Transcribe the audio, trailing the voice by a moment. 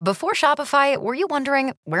Before Shopify, were you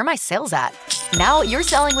wondering, where are my sales at? Now you're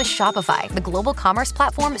selling with Shopify, the global commerce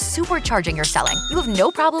platform supercharging your selling. You have no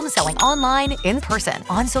problem selling online, in person,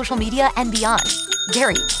 on social media, and beyond.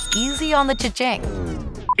 Gary, easy on the cha-ching.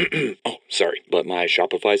 Oh, sorry, but my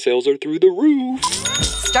Shopify sales are through the roof.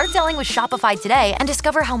 Start selling with Shopify today and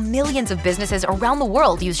discover how millions of businesses around the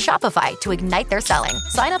world use Shopify to ignite their selling.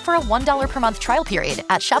 Sign up for a $1 per month trial period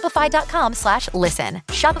at shopify.com/listen.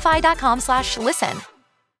 Shopify.com/listen.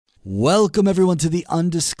 Welcome, everyone, to the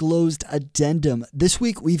Undisclosed Addendum. This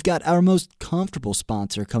week, we've got our most comfortable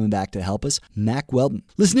sponsor coming back to help us, Mack Weldon.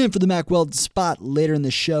 Listen in for the Mack Weldon spot later in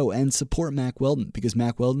the show and support Mack Weldon because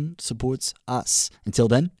Mack Weldon supports us. Until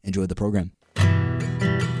then, enjoy the program.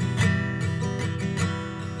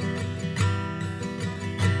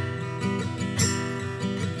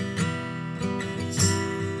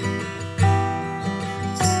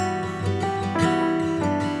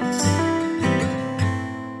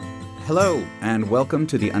 Hello, and welcome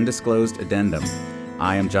to the Undisclosed Addendum.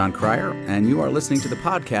 I am John Cryer, and you are listening to the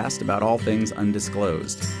podcast about all things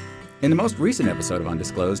undisclosed. In the most recent episode of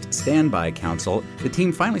Undisclosed, Standby Counsel, the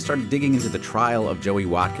team finally started digging into the trial of Joey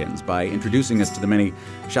Watkins by introducing us to the many,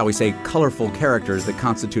 shall we say, colorful characters that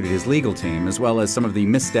constituted his legal team, as well as some of the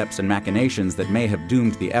missteps and machinations that may have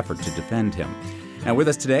doomed the effort to defend him. And with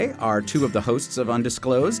us today are two of the hosts of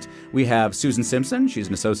Undisclosed. We have Susan Simpson. She's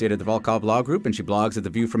an associate at the Volkov Law Group, and she blogs at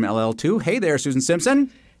The View from LL2. Hey there, Susan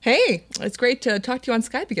Simpson. Hey, it's great to talk to you on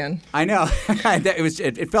Skype again. I know.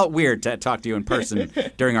 It felt weird to talk to you in person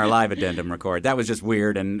during our live addendum record. That was just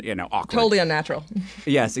weird and, awkward. Totally unnatural.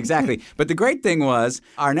 Yes, exactly. But the great thing was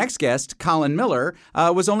our next guest, Colin Miller,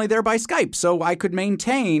 was only there by Skype, so I could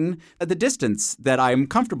maintain the distance that I'm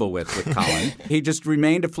comfortable with Colin. He just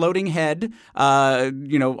remained a floating head,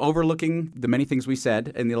 overlooking the many things we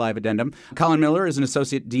said in the live addendum. Colin Miller is an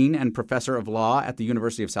associate dean and professor of law at the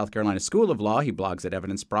University of South Carolina School of Law. He blogs at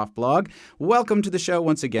Evidence Prof blog. Welcome to the show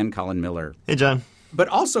once again, Colin Miller. Hey, John. But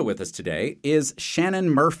also with us today is Shannon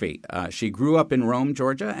Murphy. She grew up in Rome,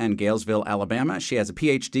 Georgia, and Galesville, Alabama. She has a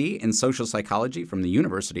Ph.D. in social psychology from the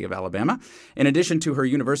University of Alabama. In addition to her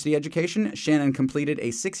university education, Shannon completed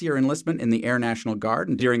a 6-year enlistment in the Air National Guard.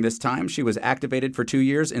 And during this time, she was activated for 2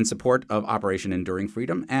 years in support of Operation Enduring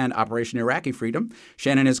Freedom and Operation Iraqi Freedom.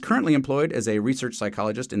 Shannon is currently employed as a research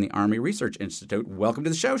psychologist in the Army Research Institute. Welcome to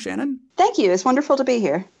the show, Shannon. Thank you. It's wonderful to be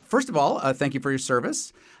here. First of all, thank you for your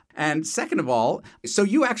service. And second of all, so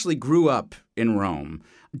you actually grew up in Rome.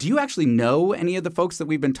 Do you actually know any of the folks that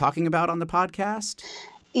we've been talking about on the podcast?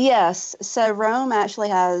 Yes. So Rome actually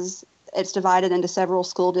it's divided into several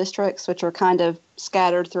school districts, which are kind of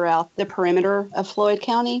scattered throughout the perimeter of Floyd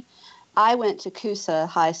County. I went to Coosa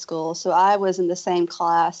High School, so I was in the same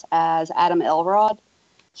class as Adam Elrod.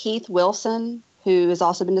 Heath Wilson, who has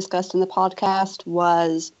also been discussed in the podcast,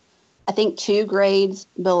 was, I think, 2 grades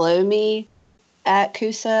below me at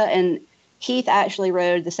Coosa, and Heath actually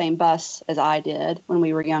rode the same bus as I did when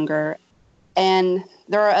we were younger. And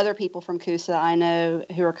there are other people from Coosa I know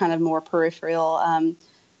who are kind of more peripheral.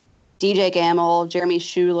 DJ Gamble, Jeremy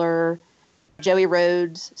Schuler, Joey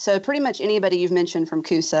Rhodes. So pretty much anybody you've mentioned from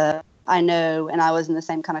Coosa I know, and I was in the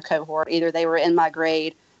same kind of cohort. Either they were in my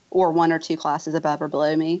grade or 1 or 2 classes above or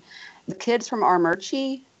below me. The kids from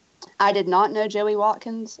Armurchie, I did not know Joey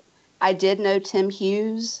Watkins. I did know Tim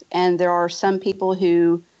Hughes, and there are some people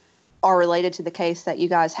who are related to the case that you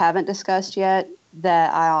guys haven't discussed yet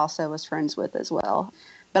that I also was friends with as well.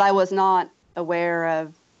 But I was not aware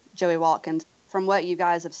of Joey Watkins. From what you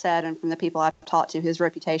guys have said and from the people I've talked to, his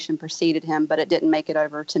reputation preceded him, but it didn't make it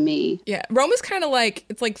over to me. Yeah, Rome is kind of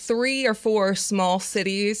it's like 3 or 4 small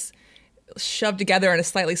cities shoved together in a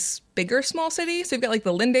slightly bigger small city. So you've got like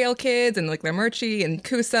the Lindale kids and like Armurchie and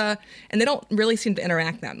Coosa, and they don't really seem to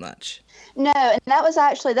interact that much. No, and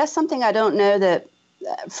that's something I don't know that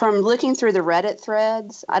from looking through the Reddit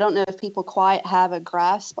threads, I don't know if people quite have a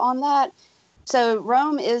grasp on that. So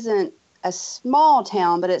Rome isn't a small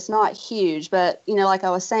town, but it's not huge. But, like I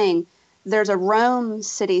was saying, there's a Rome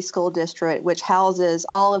City School District, which houses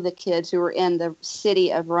all of the kids who are in the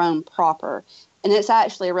city of Rome proper. And it's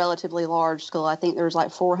actually a relatively large school. I think there's like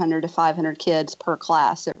 400 to 500 kids per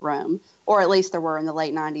class at Rome, or at least there were in the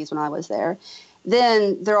late 90s when I was there.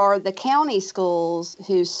 Then there are the county schools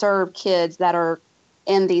who serve kids that are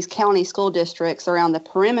in these county school districts around the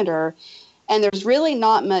perimeter. And there's really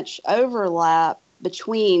not much overlap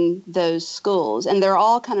between those schools. And they're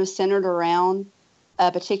all kind of centered around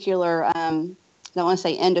a particular, I don't want to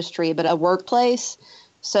say industry, but a workplace.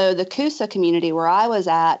 So the Coosa community where I was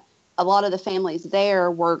at, a lot of the families there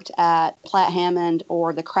worked at Platt Hammond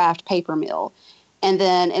or the Kraft paper mill. And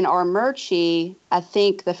then in Armurchie, I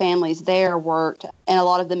think the families there worked in a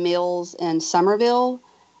lot of the mills in Somerville,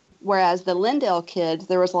 whereas the Lindale kids,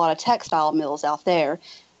 there was a lot of textile mills out there.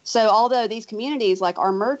 So although these communities like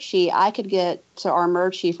Armurchie, I could get to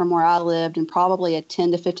Armurchie from where I lived in probably a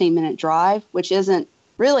 10 to 15 minute drive, which isn't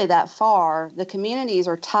really that far. The communities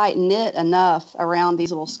are tight knit enough around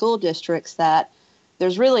these little school districts that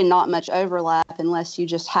there's really not much overlap unless you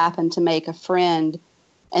just happen to make a friend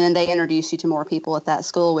and then they introduce you to more people at that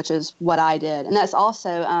school, which is what I did. And that's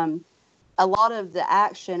also a lot of the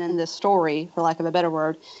action in this story, for lack of a better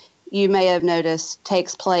word, you may have noticed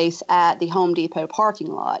takes place at the Home Depot parking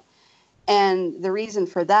lot. And the reason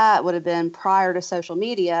for that would have been prior to social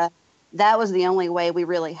media, that was the only way we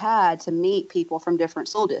really had to meet people from different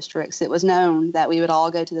school districts. It was known that we would all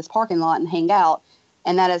go to this parking lot and hang out.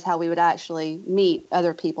 And that is how we would actually meet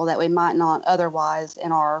other people that we might not otherwise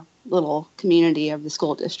in our little community of the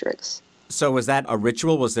school districts. So was that a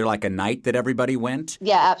ritual? Was there like a night that everybody went?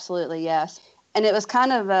 Yeah, absolutely, yes. And it was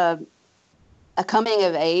kind of a coming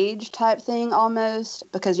of age type thing almost,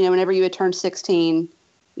 because, whenever you would turn 16,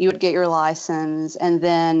 you would get your license, and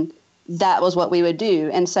then that was what we would do.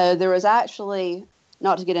 And so there was actually,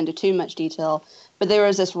 not to get into too much detail, but there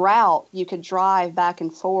was this route you could drive back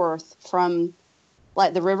and forth from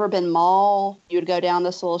like the Riverbend Mall. You would go down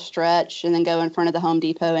this little stretch and then go in front of the Home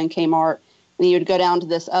Depot and Kmart. And you would go down to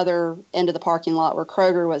this other end of the parking lot where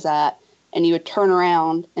Kroger was at, and you would turn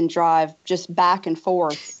around and drive just back and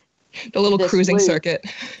forth. The little cruising circuit.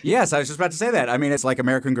 Yes, I was just about to say that. I mean, it's like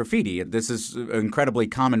American graffiti. This is an incredibly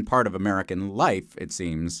common part of American life, it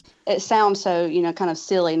seems. It sounds so, kind of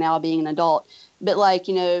silly now being an adult. But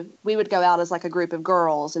we would go out as like a group of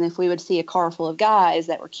girls. And if we would see a car full of guys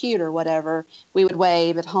that were cute or whatever, we would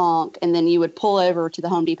wave and honk. And then you would pull over to the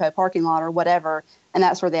Home Depot parking lot or whatever. And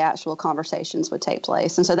that's where the actual conversations would take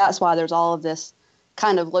place. And so that's why there's all of this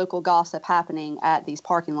kind of local gossip happening at these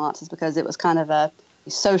parking lots, is because it was kind of a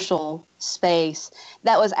social space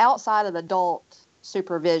that was outside of adult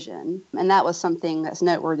supervision. And that was something that's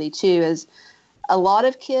noteworthy too, is a lot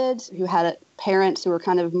of kids who had parents who were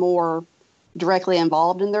kind of more directly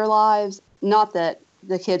involved in their lives, not that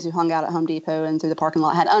the kids who hung out at Home Depot and through the parking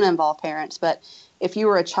lot had uninvolved parents, but if you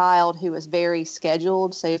were a child who was very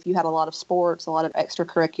scheduled, say if you had a lot of sports, a lot of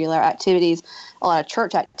extracurricular activities, a lot of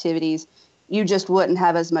church activities, you just wouldn't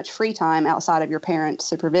have as much free time outside of your parents'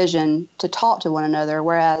 supervision to talk to one another.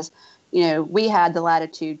 Whereas, we had the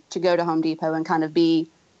latitude to go to Home Depot and kind of be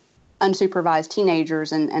unsupervised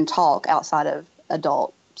teenagers and talk outside of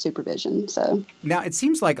adult supervision. So now it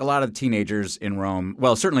seems like a lot of teenagers in Rome,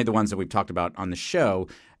 well, certainly the ones that we've talked about on the show,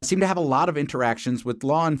 seem to have a lot of interactions with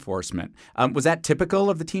law enforcement. Was that typical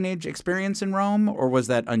of the teenage experience in Rome, or was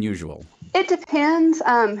that unusual? It depends.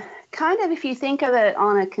 Kind of if you think of it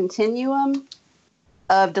on a continuum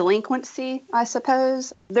of delinquency, I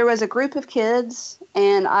suppose. There was a group of kids,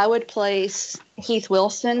 and I would place Heath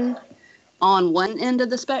Wilson on one end of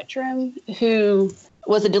the spectrum, who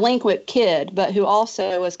was a delinquent kid, but who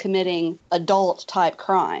also was committing adult-type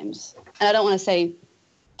crimes. And I don't want to say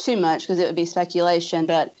too much because it would be speculation,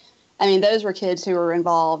 but, those were kids who were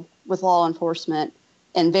involved with law enforcement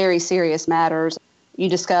in very serious matters. You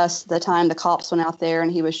discussed the time the cops went out there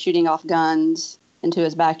and he was shooting off guns into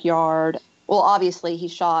his backyard. Well, obviously he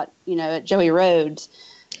shot, at Joey Rhodes.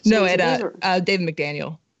 So David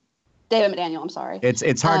McDaniel. David McDaniel, I'm sorry.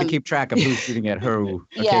 It's hard to keep track of who's shooting at who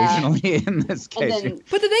occasionally in this case.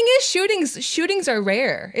 But the thing is, shootings are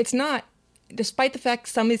rare. It's not, despite the fact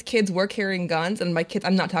some of these kids were carrying guns, and my kids,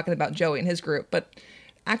 I'm not talking about Joey and his group, but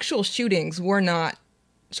actual shootings were not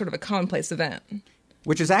sort of a commonplace event.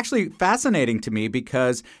 Which is actually fascinating to me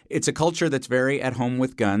because it's a culture that's very at home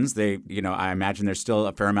with guns. I imagine there's still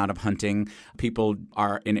a fair amount of hunting. People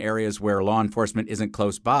are in areas where law enforcement isn't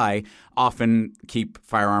close by, often keep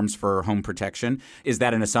firearms for home protection. Is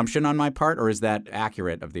that an assumption on my part, or is that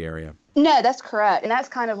accurate of the area? No, that's correct. And that's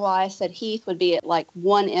kind of why I said Heath would be at like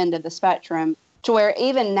one end of the spectrum, to where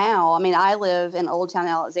even now, I live in Old Town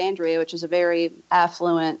Alexandria, which is a very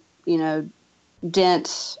affluent,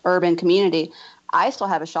 dense urban community. I still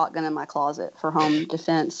have a shotgun in my closet for home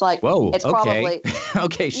defense. Whoa, it's okay. Probably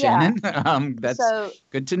okay, Shannon. Yeah. That's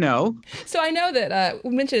good to know. So I know that we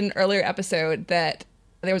mentioned in an earlier episode that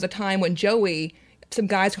there was a time when some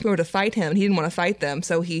guys came over to fight him, and he didn't want to fight them,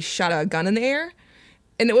 so he shot a gun in the air.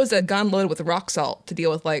 And it was a gun loaded with rock salt to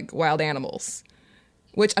deal with, wild animals,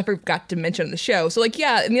 which I forgot to mention on the show. So,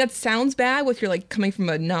 that sounds bad if you're, coming from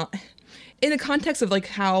in the context of,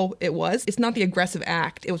 how it was. It's not the aggressive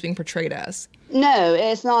act it was being portrayed as. No,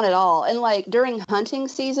 it's not at all. And, during hunting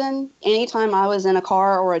season, anytime I was in a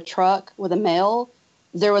car or a truck with a male,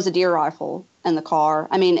 there was a deer rifle in the car.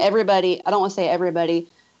 I mean, everybody, I don't want to say everybody,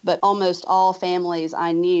 but almost all families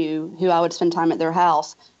I knew who I would spend time at their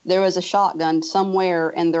house, there was a shotgun somewhere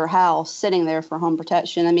in their house sitting there for home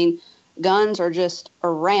protection. I mean, guns are just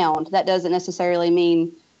around. That doesn't necessarily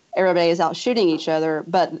mean everybody is out shooting each other.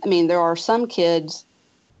 But, I mean, there are some kids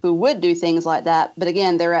who would do things like that. But,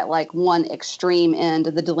 again, they're at, like, one extreme end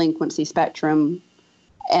of the delinquency spectrum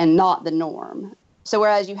and not the norm. So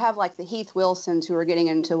whereas you have, like, the Heath Wilsons who are getting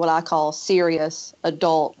into what I call serious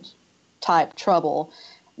adult-type trouble,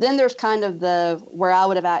 then there's kind of where I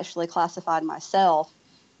would have actually classified myself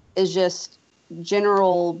is just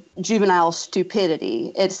general juvenile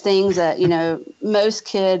stupidity. It's things that, most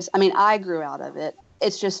kids, I mean, I grew out of it.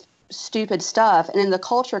 It's just stupid stuff. And then the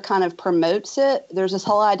culture kind of promotes it. There's this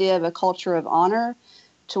whole idea of a culture of honor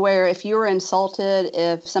to where if you're insulted,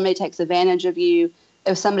 if somebody takes advantage of you,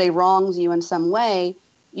 if somebody wrongs you in some way,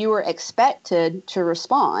 you were expected to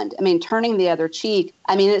respond. I mean, turning the other cheek,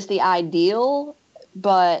 I mean, it's the ideal,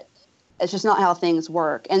 but it's just not how things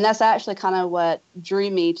work. And that's actually kind of what drew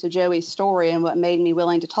me to Joey's story and what made me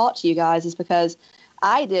willing to talk to you guys is because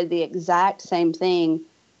I did the exact same thing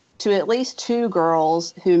to at least 2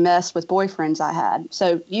 girls who messed with boyfriends I had.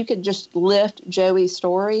 So you could just lift Joey's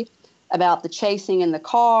story about the chasing in the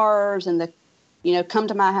cars and the, come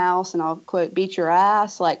to my house and I'll, quote, beat your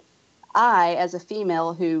ass. Like, I, as a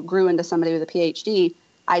female who grew into somebody with a PhD,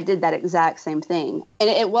 I did that exact same thing. And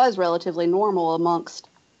it was relatively normal amongst,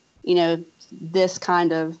 this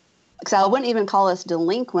kind of, because I wouldn't even call us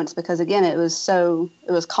delinquents because, again, it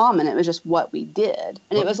was common. It was just what we did.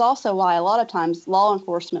 And it was also why a lot of times law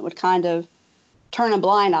enforcement would kind of turn a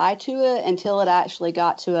blind eye to it until it actually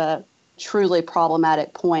got to a truly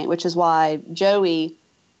problematic point, which is why Joey,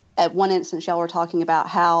 at one instance, y'all were talking about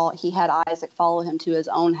how he had Isaac follow him to his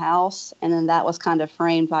own house. And then that was kind of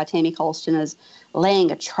framed by Tammy Colston as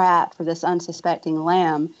laying a trap for this unsuspecting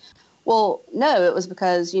lamb. Well, no, it was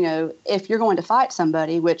because, if you're going to fight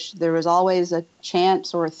somebody, which there was always a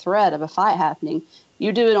chance or a threat of a fight happening,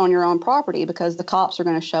 you do it on your own property because the cops are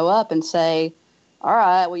going to show up and say, all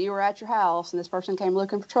right, well, you were at your house and this person came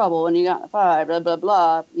looking for trouble and you got in a fight, blah, blah,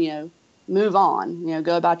 blah, move on,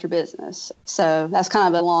 go about your business. So that's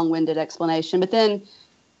kind of a long-winded explanation. But then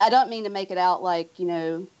I don't mean to make it out like,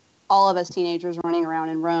 all of us teenagers running around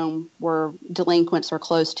in Rome were delinquents or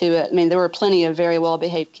close to it. I mean, there were plenty of very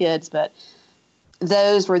well-behaved kids, but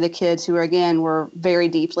those were the kids who, again, were very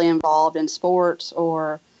deeply involved in sports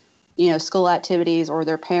or, school activities or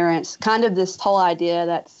their parents. Kind of this whole idea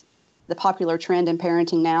that's the popular trend in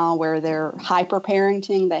parenting now where they're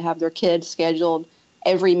hyper-parenting. They have their kids scheduled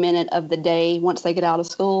every minute of the day once they get out of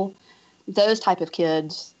school. Those type of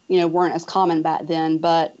kids, weren't as common back then,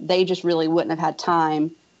 but they just really wouldn't have had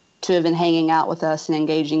time to have been hanging out with us and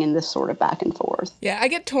engaging in this sort of back and forth. Yeah, I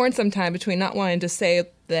get torn sometimes between not wanting to say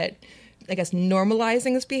that, I guess,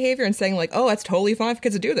 normalizing this behavior and saying like, oh, it's totally fine for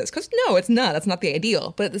kids to do this. Because no, it's not. That's not the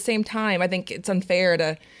ideal. But at the same time, I think it's unfair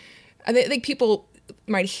to, I think people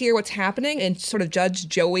might hear what's happening and sort of judge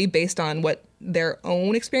Joey based on what their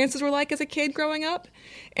own experiences were like as a kid growing up.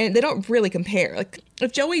 And they don't really compare. Like,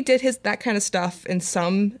 if Joey did that kind of stuff in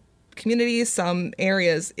some communities, some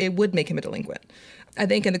areas, it would make him a delinquent. I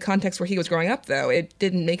think in the context where he was growing up, though, it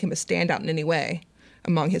didn't make him a standout in any way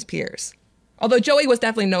among his peers. Although Joey was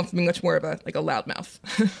definitely known for being much more of a loudmouth.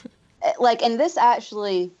 And this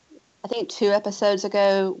actually, I think 2 episodes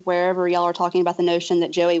ago, wherever y'all are talking about the notion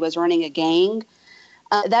that Joey was running a gang,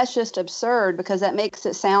 that's just absurd because that makes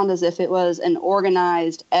it sound as if it was an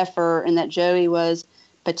organized effort and that Joey was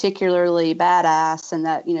particularly badass and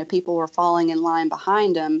that, people were falling in line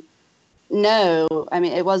behind him. No, I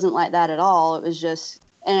mean, it wasn't like that at all. It was just,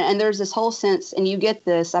 and there's this whole sense, and you get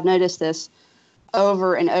this, I've noticed this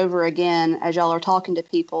over and over again as y'all are talking to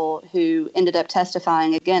people who ended up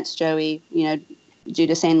testifying against Joey, due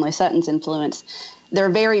to Stanley Sutton's influence. They're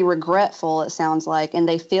very regretful, it sounds like, and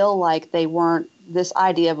they feel like they weren't, this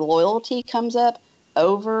idea of loyalty comes up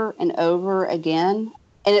over and over again.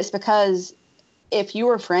 And it's because if you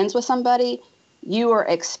were friends with somebody, you are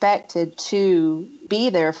expected to be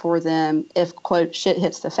there for them if, quote, shit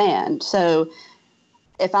hits the fan. So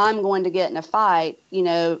if I'm going to get in a fight,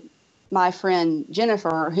 my friend Jennifer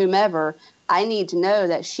or whomever, I need to know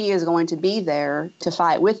that she is going to be there to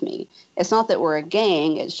fight with me. It's not that we're a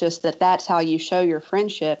gang. It's just that that's how you show your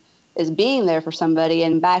friendship, is being there for somebody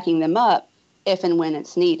and backing them up if and when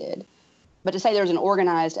it's needed. But to say there's an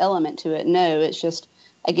organized element to it, no, it's just,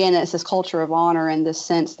 again, it's this culture of honor and this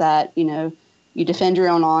sense that, you defend your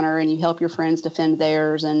own honor and you help your friends defend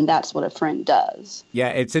theirs, and that's what a friend does. Yeah,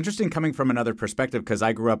 it's interesting coming from another perspective because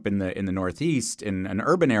I grew up in the Northeast in an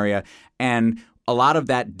urban area, and a lot of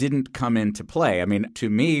that didn't come into play. I mean, to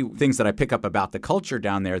me, things that I pick up about the culture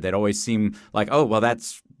down there that always seem like, oh, well,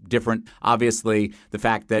 that's different. Obviously, the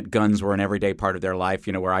fact that guns were an everyday part of their life,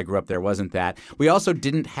 where I grew up, there wasn't that. We also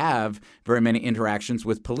didn't have very many interactions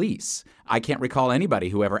with police. I can't recall anybody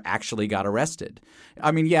who ever actually got arrested.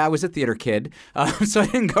 I mean, yeah, I was a theater kid, so I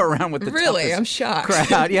didn't go around with the Really? I'm shocked.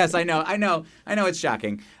 crowd. Yes, I know it's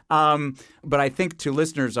shocking. But I think to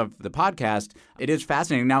listeners of the podcast, it is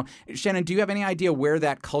fascinating. Now, Shannon, do you have any idea where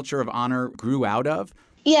that culture of honor grew out of?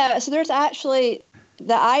 Yeah, so there's actually,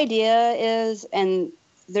 the idea is, and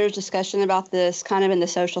there's discussion about this kind of in the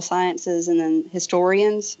social sciences and then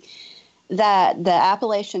historians, that the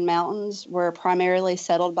Appalachian Mountains were primarily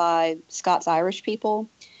settled by Scots-Irish people.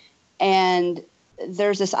 And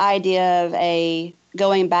there's this idea of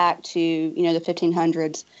going back to, the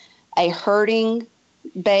 1500s, a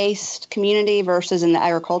herding-based community versus an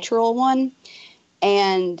agricultural one.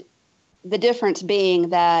 And the difference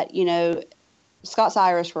being that,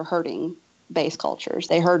 Scots-Irish were herding-based cultures.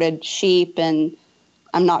 They herded sheep and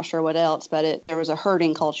I'm not sure what else, but there was a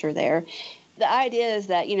herding culture there. The idea is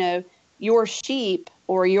that, your sheep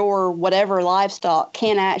or your whatever livestock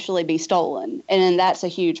can actually be stolen, and then that's a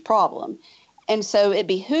huge problem. And so it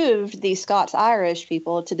behooved these Scots-Irish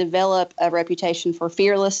people to develop a reputation for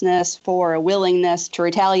fearlessness, for a willingness to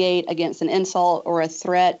retaliate against an insult or a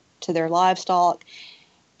threat to their livestock.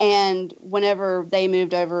 And whenever they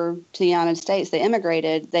moved over to the United States, they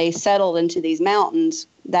immigrated, they settled into these mountains,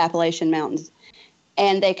 the Appalachian Mountains.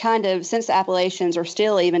 And they kind of, since the Appalachians are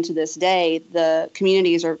still, even to this day, the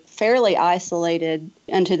communities are fairly isolated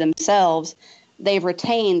unto themselves, they've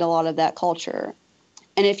retained a lot of that culture.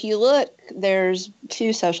 And if you look, there's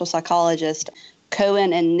two social psychologists,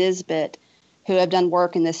 Cohen and Nisbet, who have done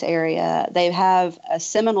work in this area. They have a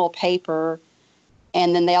seminal paper,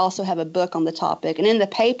 and then they also have a book on the topic. And in the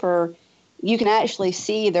paper, you can actually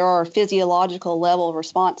see there are physiological level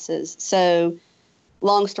responses. So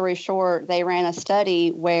long story short, they ran a study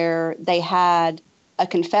where they had a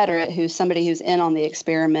Confederate, who's somebody who's in on the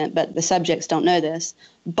experiment, but the subjects don't know this,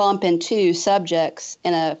 bump into subjects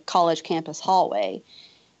in a college campus hallway.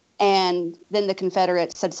 And then the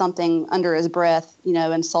Confederate said something under his breath,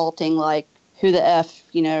 insulting, like, who the F,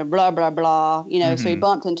 blah, blah, blah, So he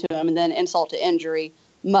bumped into him, and then insult to injury,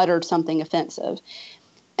 muttered something offensive.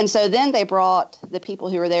 And so then they brought the people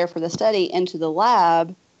who were there for the study into the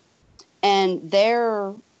lab, and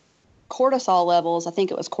their cortisol levels, I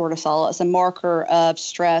think it was cortisol, it's a marker of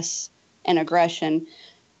stress and aggression.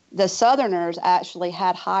 The Southerners actually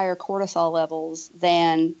had higher cortisol levels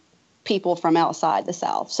than people from outside the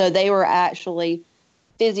South. So they were actually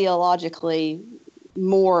physiologically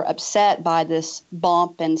more upset by this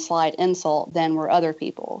bump and slight insult than were other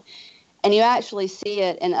people. And you actually see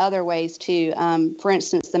it in other ways too. For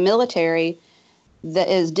instance, the military that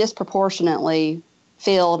is disproportionately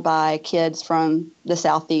filled by kids from the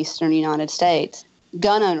southeastern United States.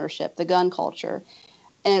 Gun ownership, the gun culture.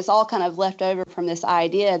 And it's all kind of left over from this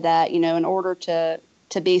idea that, in order to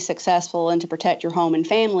be successful and to protect your home and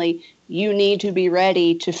family, you need to be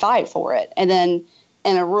ready to fight for it. And then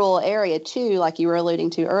in a rural area too, like you were alluding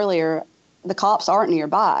to earlier, the cops aren't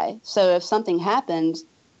nearby. So if something happens,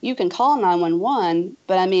 you can call 911,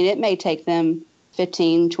 but it may take them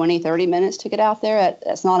 15, 20, 30 minutes to get out there.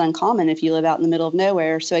 That's not uncommon if you live out in the middle of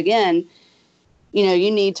nowhere. So again,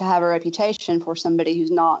 you need to have a reputation for somebody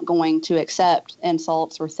who's not going to accept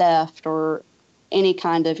insults or theft or any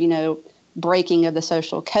kind of, breaking of the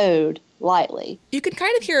social code lightly. You can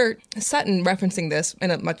kind of hear Sutton referencing this in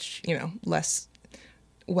a much, less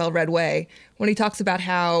well-read way when he talks about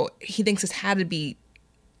how he thinks this had to be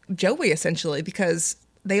Joey, essentially, because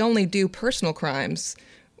they only do personal crimes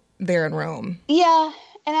there in Rome. Yeah,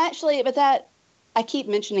 and actually, but that, I keep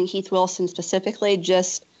mentioning Heath Wilson specifically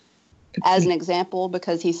just as an example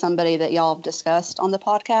because he's somebody that y'all have discussed on the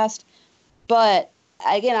podcast. But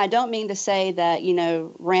again, I don't mean to say that,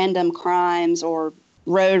 random crimes or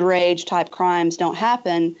road rage type crimes don't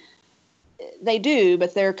happen. They do,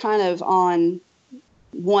 but they're kind of on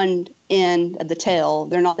one end of the tail.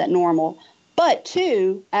 They're not that normal. But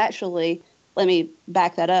two, actually, let me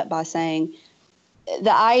back that up by saying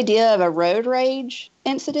the idea of a road rage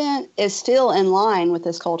incident is still in line with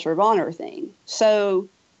this culture of honor thing. So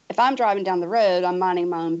if I'm driving down the road, I'm minding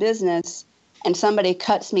my own business, and somebody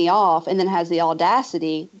cuts me off and then has the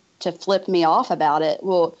audacity to flip me off about it,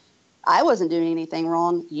 well, I wasn't doing anything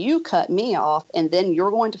wrong. You cut me off, and then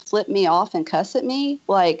you're going to flip me off and cuss at me?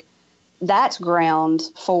 Like, that's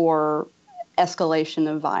grounds for escalation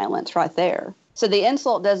of violence right there. So the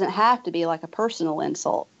insult doesn't have to be like a personal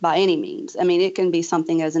insult by any means. It can be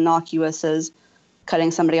something as innocuous as cutting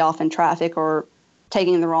somebody off in traffic or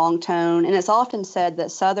taking the wrong tone. And it's often said that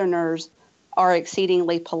Southerners are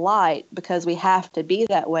exceedingly polite because we have to be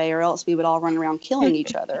that way, or else we would all run around killing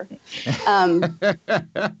each other.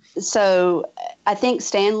 So I think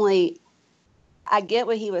Stanley, I get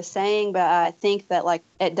what he was saying, but I think that like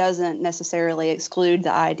it doesn't necessarily exclude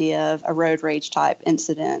the idea of a road rage type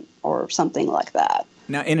incident or something like that.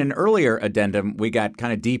 Now, in an earlier addendum, we got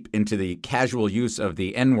kind of deep into the casual use of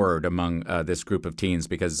the N-word among this group of teens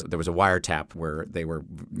because there was a wiretap where they were,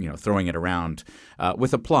 throwing it around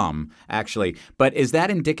with aplomb, actually. But is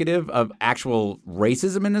that indicative of actual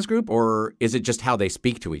racism in this group, or is it just how they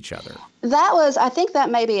speak to each other? I think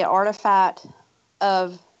that may be an artifact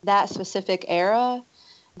of that specific era.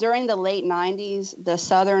 During the late 90s, the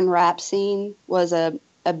Southern rap scene was a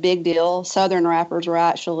big deal. Southern rappers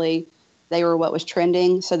they were what was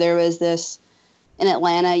trending. So there was this, in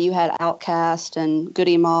Atlanta, you had Outkast and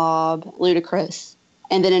Goody Mob, Ludacris.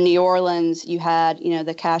 And then in New Orleans, you had,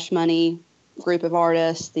 the Cash Money group of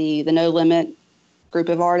artists, the No Limit group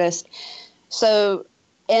of artists. So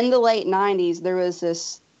in the late 90s, there was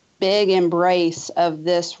this big embrace of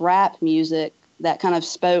this rap music that kind of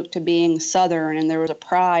spoke to being Southern, and there was a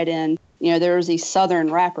pride in, there was these Southern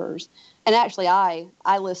rappers. And actually, I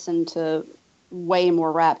listened to way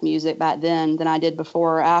more rap music back then than I did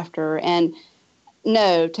before or after. And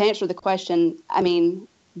no, to answer the question, I mean,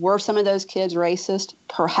 were some of those kids racist?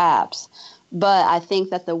 Perhaps. But I think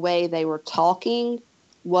that the way they were talking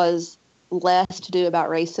was less to do about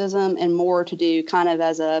racism and more to do kind of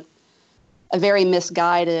as a very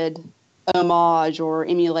misguided homage or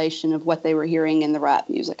emulation of what they were hearing in the rap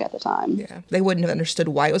music at the time. Yeah, they wouldn't have understood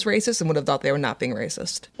why it was racist and would have thought they were not being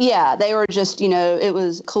racist. Yeah, they were just, it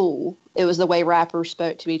was cool. It was the way rappers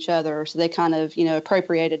spoke to each other. So they kind of,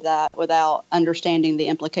 appropriated that without understanding the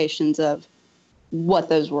implications of what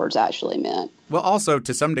those words actually meant. Well, also,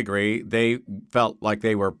 to some degree, they felt like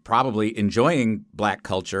they were probably enjoying Black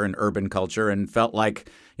culture and urban culture and felt like,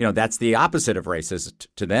 that's the opposite of racist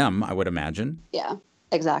to them, I would imagine. Yeah.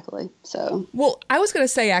 Exactly. So, well, I was going to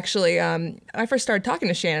say, actually, I first started talking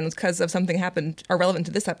to Shannon because of something happened or relevant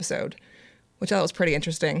to this episode, which I thought was pretty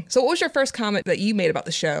interesting. So what was your first comment that you made about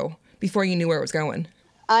the show before you knew where it was going?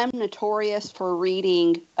 I'm notorious for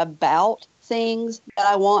reading about things that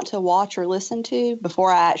I want to watch or listen to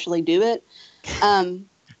before I actually do it.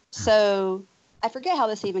 So I forget how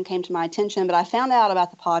this even came to my attention, but I found out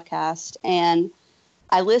about the podcast and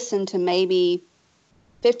I listened to maybe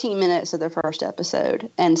 15 minutes of the first episode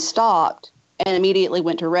and stopped and immediately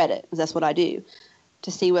went to Reddit, because that's what I do,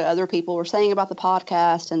 to see what other people were saying about the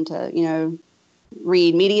podcast and to,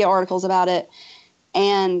 read media articles about it.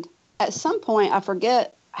 And at some point, I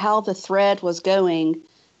forget how the thread was going,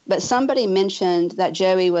 but somebody mentioned that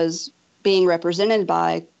Joey was being represented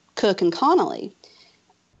by Cook and Connolly.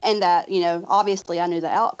 And that, obviously I knew the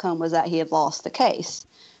outcome was that he had lost the case.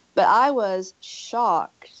 But I was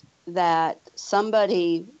shocked that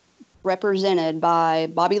somebody represented by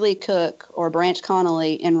Bobby Lee Cook or Branch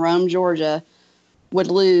Connolly in Rome, Georgia, would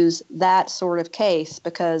lose that sort of case,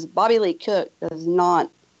 because Bobby Lee Cook does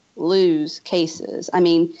not lose cases. I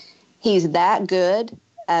mean, he's that good,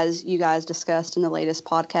 as you guys discussed in the latest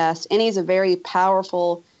podcast, and he's a very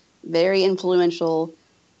powerful, very influential,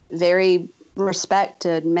 very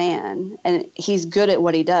respected man, and he's good at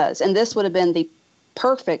what he does. And this would have been the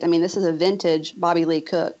perfect, this is a vintage Bobby Lee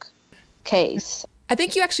Cook case. I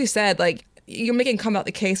think you actually said, you're making a comment about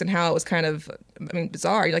the case and how it was kind of,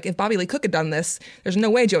 bizarre. You're like, if Bobby Lee Cook had done this, there's no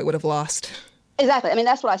way Joey would have lost. Exactly.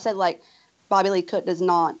 That's what I said. Bobby Lee Cook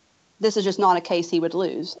this is just not a case he would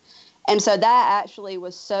lose. And so that actually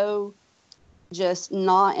was so just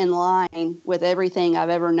not in line with everything I've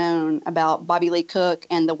ever known about Bobby Lee Cook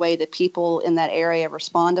and the way that people in that area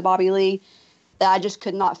respond to Bobby Lee, that I just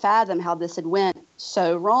could not fathom how this had went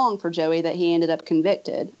so wrong for Joey that he ended up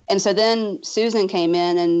convicted. And so then Susan came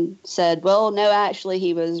in and said, well, no, actually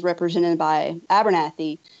he was represented by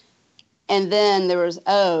Abernathy. And then there was,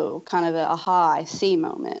 kind of a high C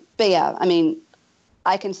moment. But yeah,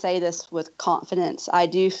 I can say this with confidence. I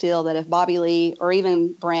do feel that if Bobby Lee or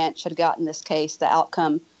even Branch had gotten this case, the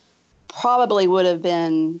outcome probably would have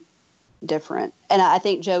been different. And I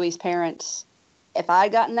think Joey's parents, if I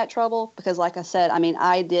had gotten that trouble, because like I said,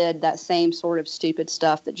 I did that same sort of stupid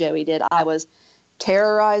stuff that Joey did. I was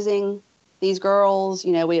terrorizing these girls.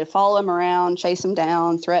 We would follow them around, chase them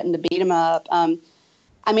down, threaten to beat them up.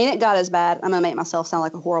 It got as bad. I'm going to make myself sound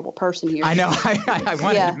like a horrible person here. I know. I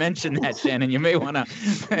wanted to mention that, Shannon. You may want to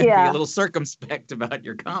be a little circumspect about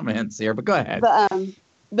your comments here, but go ahead.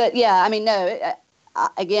 But yeah, no,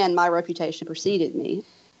 again, my reputation preceded me.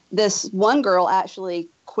 This one girl actually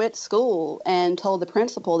quit school and told the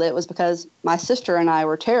principal that it was because my sister and I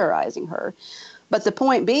were terrorizing her. But the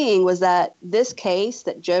point being was that this case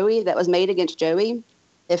that was made against Joey,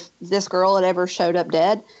 if this girl had ever showed up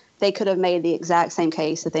dead, they could have made the exact same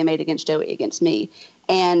case that they made against Joey against me.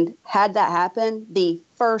 And had that happened, the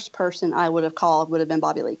first person I would have called would have been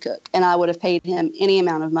Bobby Lee Cook. And I would have paid him any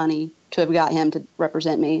amount of money to have got him to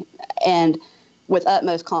represent me. And with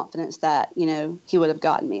utmost confidence that, he would have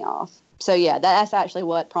gotten me off. So, yeah, that's actually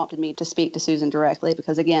what prompted me to speak to Susan directly,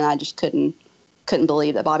 because, again, I just couldn't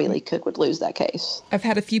believe that Bobby Lee Cook would lose that case. I've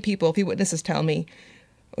had a few witnesses tell me,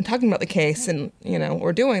 when talking about the case and,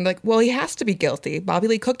 we're doing, like, well, he has to be guilty. Bobby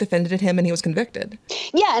Lee Cook defended him and he was convicted.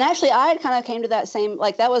 Yeah, and actually I kind of came to that same,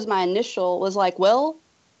 that was my initial, was like, well,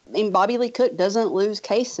 Bobby Lee Cook doesn't lose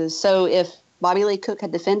cases. So if Bobby Lee Cook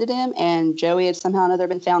had defended him and Joey had somehow or another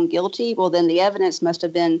been found guilty, well, then the evidence must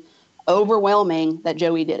have been overwhelming that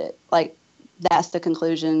Joey did it. That's the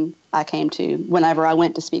conclusion I came to whenever I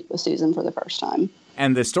went to speak with Susan for the first time.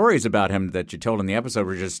 And the stories about him that you told in the episode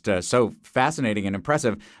were just so fascinating and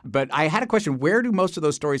impressive. But I had a question. Where do most of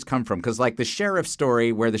those stories come from? Because the sheriff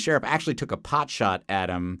story where the sheriff actually took a pot shot at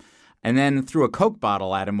him and then threw a Coke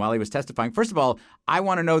bottle at him while he was testifying. First of all, I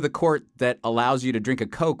want to know the court that allows you to drink a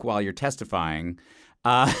Coke while you're testifying.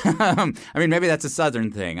 Maybe that's a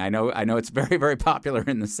Southern thing. I know it's very, very popular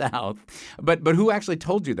in the South. But who actually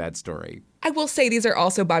told you that story? I will say these are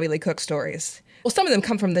also Bobby Lee Cook stories. Well, some of them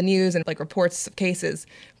come from the news and reports of cases.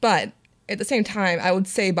 But at the same time, I would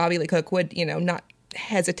say Bobby Lee Cook would, not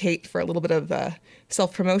hesitate for a little bit of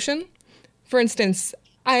self-promotion. For instance,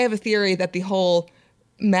 I have a theory that the whole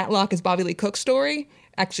Matlock is Bobby Lee Cook story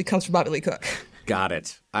actually comes from Bobby Lee Cook. Got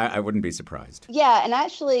it. I wouldn't be surprised. Yeah, and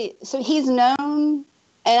actually, so he's known,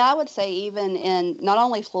 and I would say even in not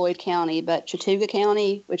only Floyd County, but Chattooga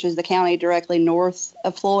County, which is the county directly north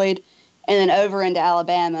of Floyd, and then over into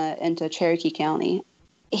Alabama, into Cherokee County.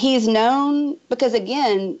 He's known because,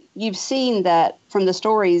 again, you've seen that from the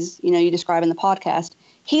stories, you describe in the podcast,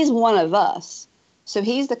 he's one of us. So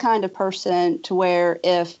he's the kind of person to where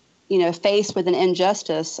if, faced with an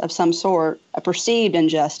injustice of some sort, a perceived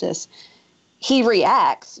injustice, he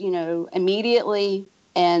reacts, immediately,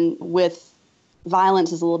 and with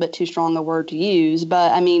violence is a little bit too strong a word to use,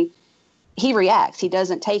 but he reacts. He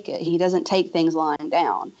doesn't take it. He doesn't take things lying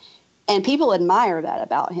down. And people admire that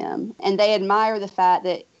about him. And they admire the fact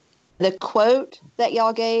that the quote that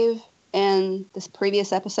y'all gave in this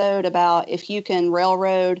previous episode about if you can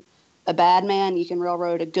railroad a bad man, you can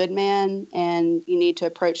railroad a good man, and you need to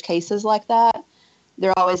approach cases like that.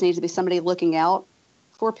 There always needs to be somebody looking out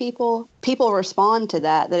for people. People respond to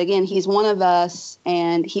that again, he's one of us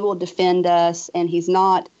and he will defend us, and he's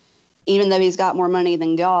not, even though he's got more money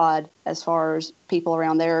than God, as far as people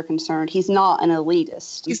around there are concerned, he's not an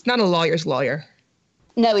elitist. He's not a lawyer's lawyer.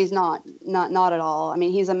 No, he's not at all.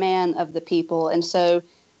 He's a man of the people. And so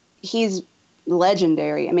he's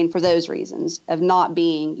legendary, for those reasons of not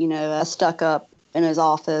being, a stuck up in his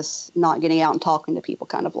office, not getting out and talking to people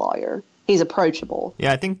kind of lawyer. He's approachable.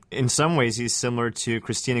 Yeah, I think in some ways he's similar to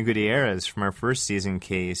Cristina Gutierrez from our first season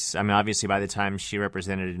case. Obviously by the time she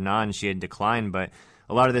represented Anon, she had declined, but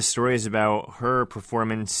a lot of the stories about her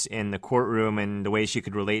performance in the courtroom and the way she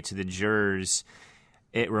could relate to the jurors,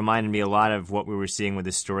 it reminded me a lot of what we were seeing with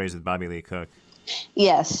the stories with Bobby Lee Cook.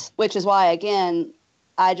 Yes, which is why, again,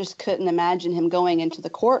 I just couldn't imagine him going into the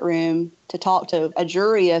courtroom to talk to a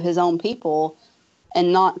jury of his own people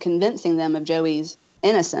and not convincing them of Joey's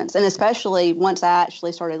innocence. And especially once I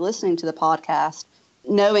actually started listening to the podcast,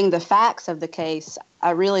 knowing the facts of the case, I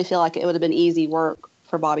really feel like it would have been easy work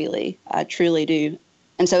for Bobby Lee. I truly do.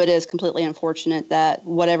 And so it is completely unfortunate that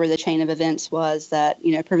whatever the chain of events was that,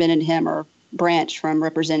 prevented him or Branch from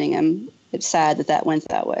representing him, it's sad that went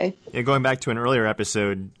that way. Yeah, going back to an earlier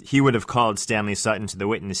episode, he would have called Stanley Sutton to the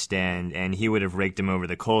witness stand, and he would have raked him over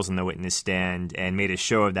the coals on the witness stand and made a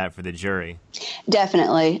show of that for the jury.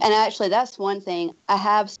 Definitely. And actually, that's one thing. I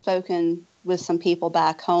have spoken with some people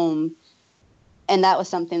back home, and that was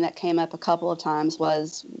something that came up a couple of times,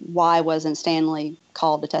 was why wasn't Stanley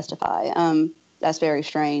called to testify? That's very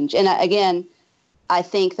strange. And again, I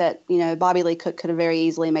think that, Bobby Lee Cook could have very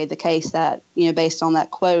easily made the case that, based on that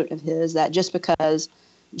quote of his, that just because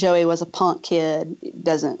Joey was a punk kid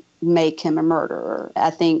doesn't make him a murderer. I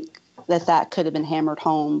think that could have been hammered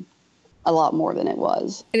home a lot more than it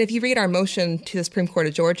was. And if you read our motion to the Supreme Court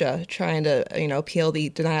of Georgia trying to, appeal the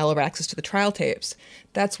denial of access to the trial tapes,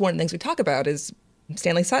 that's one of the things we talk about is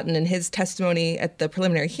Stanley Sutton and his testimony at the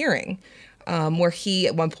preliminary hearing, where he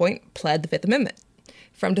at one point pled the Fifth Amendment.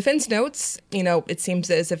 From defense notes, it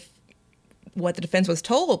seems as if what the defense was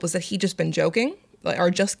told was that he'd just been joking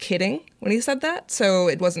are just kidding when he said that, so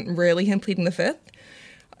it wasn't really him pleading the fifth.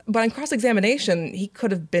 But on cross-examination, he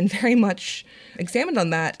could have been very much examined on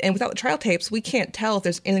that. And without the trial tapes, we can't tell if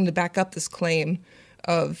there's anything to back up this claim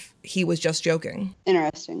of he was just joking.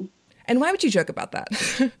 Interesting. And why would you joke about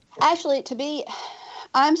that? Actually,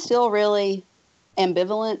 I'm still really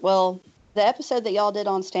ambivalent. Well, the episode that y'all did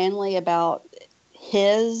on Stanley about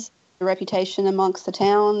his reputation amongst the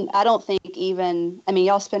town, I don't think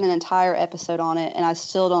y'all spent an entire episode on it, and I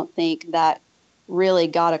still don't think that really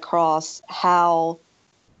got across how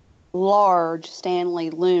large Stanley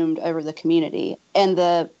loomed over the community. And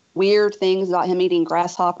the weird things about him eating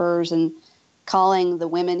grasshoppers and calling the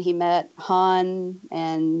women he met hun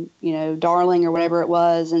and, darling or whatever it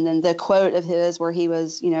was. And then the quote of his where he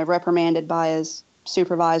was, reprimanded by his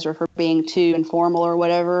supervisor for being too informal or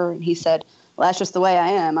whatever. And he said, well, that's just the way I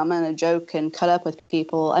am. I'm going to joke and cut up with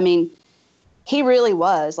people. I mean, he really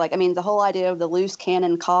was. The whole idea of the loose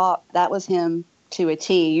cannon cop, that was him to a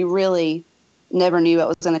T. You really never knew what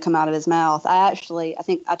was going to come out of his mouth. I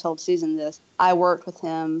think I told Susan this. I worked with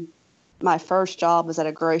him. My first job was at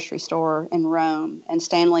a grocery store in Rome, and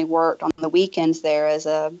Stanley worked on the weekends there as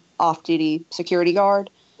a off-duty security guard.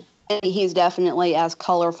 And he's definitely as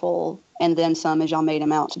colorful and then some as y'all made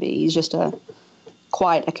him out to be. He's just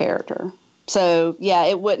quite a character. So, yeah,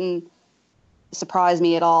 it wouldn't surprise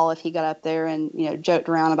me at all if he got up there and, joked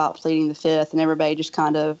around about pleading the fifth, and everybody just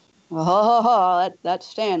kind of, that's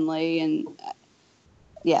Stanley, and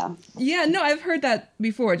yeah. Yeah, no, I've heard that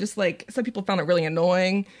before. Just some people found it really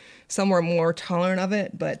annoying. Some were more tolerant of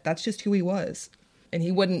it, but that's just who he was. And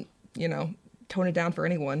he wouldn't, tone it down for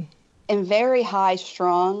anyone. And very high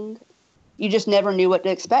strung. You just never knew what to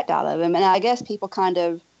expect out of him. And I guess people kind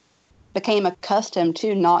of became accustomed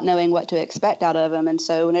to not knowing what to expect out of him. And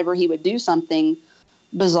so whenever he would do something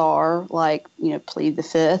bizarre, like, plead the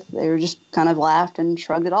fifth, they were just kind of laughed and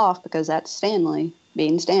shrugged it off because that's Stanley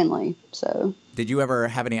being Stanley. So. Did you ever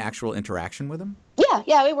have any actual interaction with him?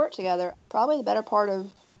 Yeah, we worked together. Probably the better part of,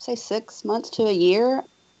 say, 6 months to a year.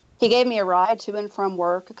 He gave me a ride to and from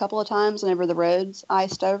work a couple of times whenever the roads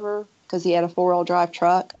iced over because he had a 4-wheel drive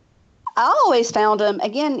truck. I always found him,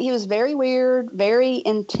 again, he was very weird, very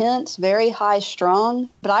intense, very high strung,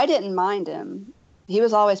 but I didn't mind him. He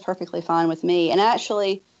was always perfectly fine with me. And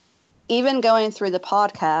actually, even going through the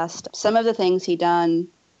podcast, some of the things he done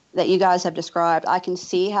that you guys have described, I can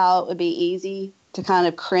see how it would be easy to kind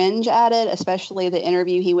of cringe at it, especially the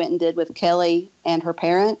interview he went and did with Kelly and her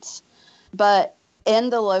parents. But in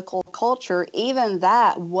the local culture, even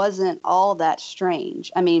that wasn't all that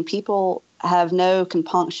strange. I mean, people have no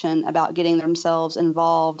compunction about getting themselves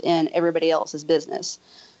involved in everybody else's business.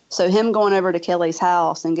 So him going over to Kelly's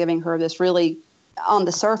house and giving her this really, on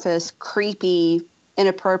the surface, creepy,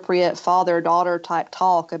 inappropriate father-daughter type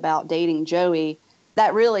talk about dating Joey,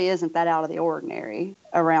 that really isn't that out of the ordinary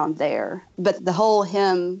around there. But the whole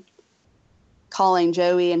him calling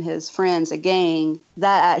Joey and his friends a gang,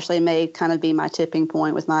 that actually may kind of be my tipping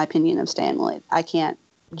point with my opinion of Stanley. I can't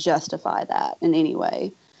justify that in any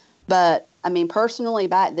way. But, I mean, personally,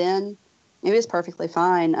 back then, it was perfectly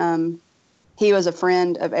fine. He was a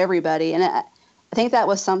friend of everybody. And I think that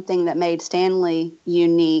was something that made Stanley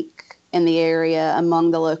unique in the area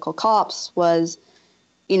among the local cops was,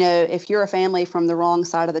 if you're a family from the wrong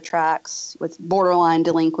side of the tracks with borderline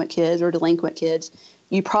delinquent kids or delinquent kids,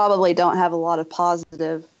 you probably don't have a lot of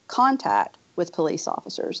positive contact with police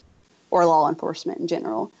officers or law enforcement in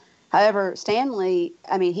general. However, Stanley,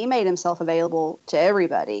 he made himself available to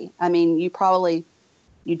everybody.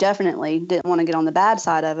 You definitely didn't want to get on the bad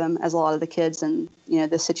side of him, as a lot of the kids in,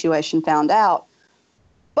 this situation found out.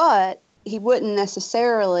 But he wouldn't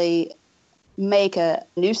necessarily make a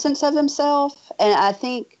nuisance of himself. And I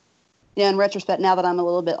think, in retrospect, now that I'm a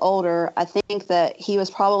little bit older, I think that he was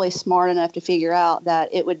probably smart enough to figure out that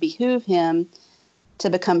it would behoove him to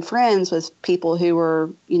become friends with people who were,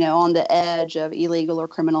 on the edge of illegal or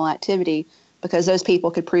criminal activity, because those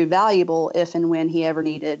people could prove valuable if and when he ever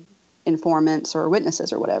needed informants or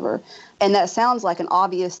witnesses or whatever. And that sounds like an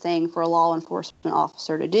obvious thing for a law enforcement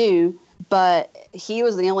officer to do, but he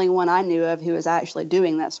was the only one I knew of who was actually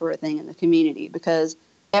doing that sort of thing in the community, because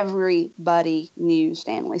everybody knew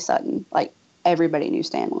Stanley Sutton. Like, everybody knew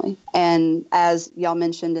Stanley. And as y'all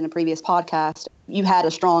mentioned in a previous podcast, you had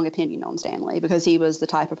a strong opinion on Stanley because he was the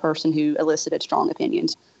type of person who elicited strong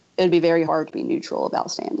opinions. It would be very hard to be neutral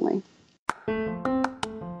about Stanley.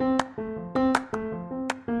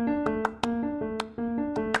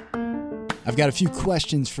 I've got a few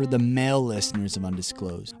questions for the male listeners of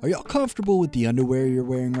Undisclosed. Are y'all comfortable with the underwear you're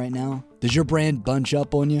wearing right now? Does your brand bunch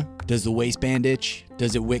up on you? Does the waistband itch?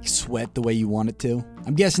 Does it wick sweat the way you want it to?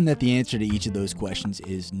 I'm guessing that the answer to each of those questions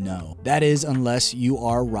is no. That is, unless you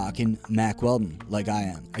are rocking Mack Weldon, like I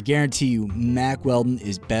am. I guarantee you, Mack Weldon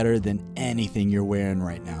is better than anything you're wearing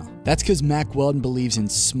right now. That's because Mack Weldon believes in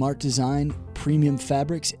smart design, premium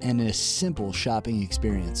fabrics, and a simple shopping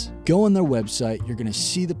experience. Go on their website, you're going to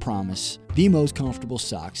see the promise, the most comfortable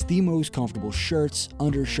socks, the most comfortable shirts,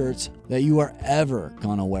 undershirts that you are ever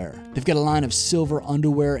gonna wear. They've got a line of silver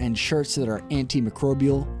underwear and shirts that are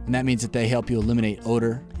antimicrobial, and that means that they help you eliminate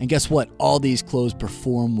odor. And guess what? All these clothes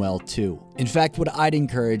perform well too. In fact, what I'd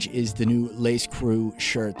encourage is the new Lace Crew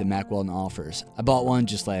shirt that Mack Weldon offers. I bought one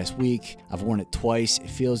just last week. I've worn it twice. It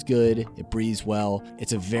feels good. It breathes well.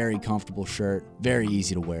 It's a very comfortable shirt. Very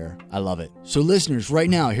easy to wear. I love it. So listeners, right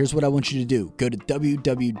now, here's what I want you to do. Go to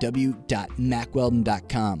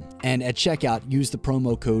www.mackweldon.com and at checkout, use the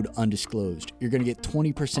promo code UNDISCLOSED. You're going to get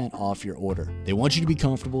 20% off your order. They want you to be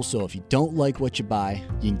comfortable, so if you don't like what you buy,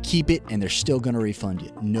 you can keep it and they're still going to refund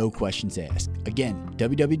you. No questions asked. Again,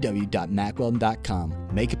 www.mackweldon.com.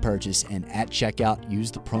 Make a purchase and at checkout,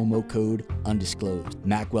 use the promo code UNDISCLOSED.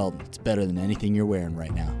 Mack Weldon, it's better than anything you're wearing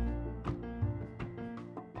right now.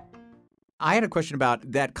 I had a question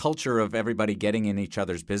about that culture of everybody getting in each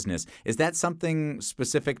other's business. Is that something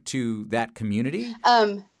specific to that community?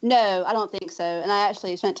 No, I don't think so. And I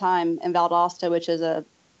actually spent time in Valdosta, which is a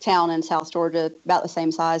town in South Georgia about the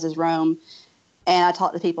same size as Rome. And I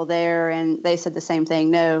talked to people there, and they said the same thing.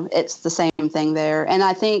 No, it's the same thing there. And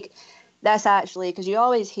I think that's actually because you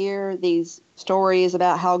always hear these stories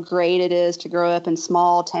about how great it is to grow up in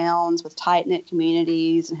small towns with tight-knit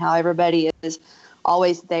communities and how everybody is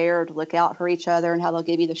always there to look out for each other and how they'll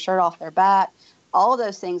give you the shirt off their back. All of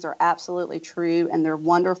those things are absolutely true, and they're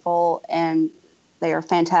wonderful, and they are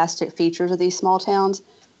fantastic features of these small towns.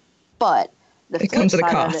 But the it comes at a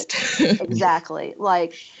flip cost. side of it, exactly.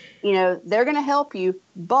 Like, you know, they're going to help you,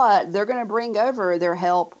 but they're going to bring over their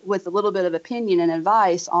help with a little bit of opinion and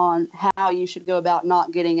advice on how you should go about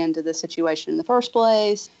not getting into the situation in the first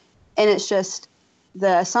place. And it's just,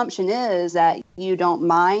 the assumption is that you don't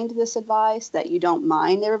mind this advice, that you don't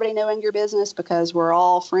mind everybody knowing your business because we're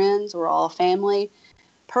all friends, we're all family.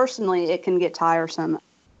 Personally, it can get tiresome,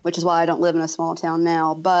 which is why I don't live in a small town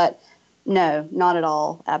now. But no, not at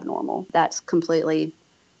all abnormal. That's completely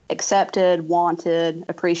accepted, wanted,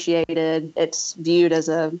 appreciated. It's viewed as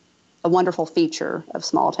a wonderful feature of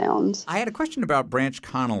small towns. I had a question about Branch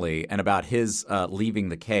Connolly and about his leaving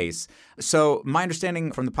the case. So my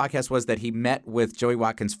understanding from the podcast was that he met with Joey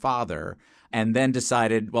Watkins' father and then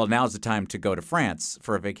decided, well, now's the time to go to France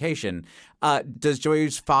for a vacation. Does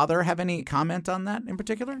Joey's father have any comment on that in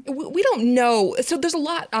particular? We don't know. So there's a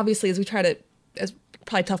lot, obviously, as we try to, as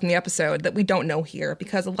probably tell from the episode, that we don't know here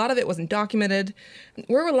because a lot of it wasn't documented.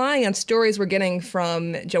 We're relying on stories we're getting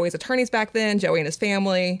from Joey's attorneys back then, Joey and his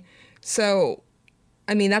family. So,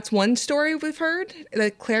 I mean, that's one story we've heard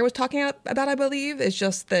that Claire was talking about, I believe, is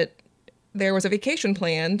just that there was a vacation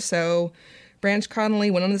planned. So Branch Connolly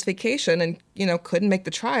went on this vacation and, you know, couldn't make the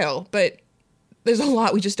trial. But there's a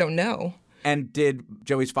lot we just don't know. And did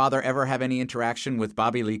Joey's father ever have any interaction with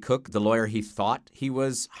Bobby Lee Cook, the lawyer he thought he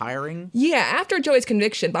was hiring? Yeah, after Joey's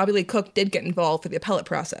conviction, Bobby Lee Cook did get involved for the appellate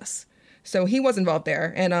process. So he was involved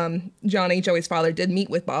there. And Johnny, Joey's father, did meet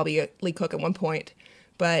with Bobby Lee Cook at one point.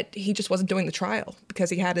 But he just wasn't doing the trial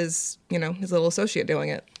because he had his, you know, his little associate doing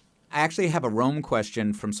it. I actually have a Rome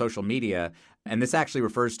question from social media, and this actually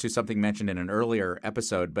refers to something mentioned in an earlier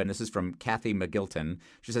episode, but this is from Kathy McGilton.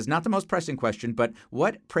 She says, not the most pressing question, but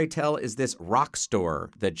what, pray tell, is this rock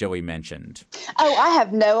store that Joey mentioned? Oh, I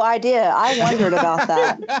have no idea. I wondered about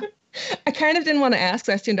that. I kind of didn't want to ask,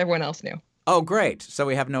 so I assumed everyone else knew. Oh, great. So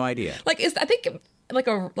we have no idea. I think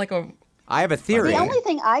I have a theory. The only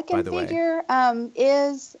thing I can figure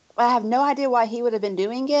is I have no idea why he would have been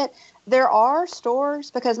doing it. There are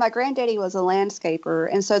stores, because my granddaddy was a landscaper,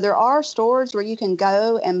 and so there are stores where you can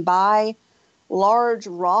go and buy large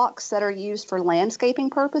rocks that are used for landscaping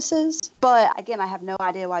purposes. But again, I have no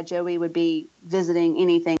idea why Joey would be visiting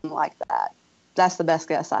anything like that. That's the best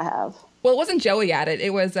guess I have. Well, it wasn't Joey at it.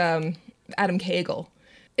 It was Adam Cagle.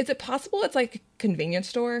 Is it possible it's like a convenience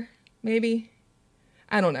store, maybe?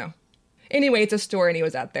 I don't know. Anyway, it's a store and he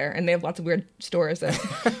was out there, and they have lots of weird stores. I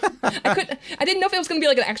didn't know if it was going to be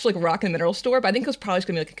like an actual rock and mineral store, but I think it was probably just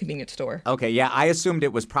going to be like a convenience store. Okay, yeah, I assumed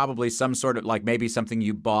it was probably some sort of like maybe something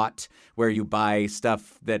you bought where you buy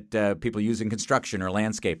stuff that people use in construction or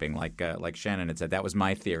landscaping, like Shannon had said. That was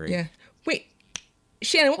my theory. Yeah. Wait,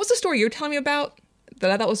 Shannon, what was the story you were telling me about that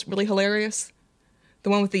I thought was really hilarious? The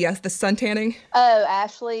one with the sun tanning? Oh,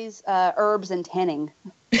 Ashley's Herbs and Tanning.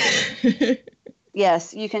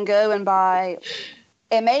 Yes, you can go and buy.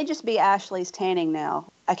 It may just be Ashley's Tanning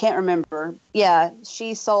now. I can't remember. Yeah,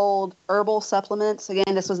 she sold herbal supplements.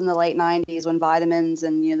 Again, this was in the late 90s when vitamins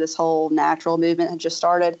and this whole natural movement had just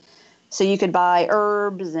started. So you could buy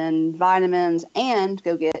herbs and vitamins and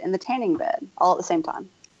go get in the tanning bed all at the same time.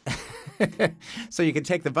 So you can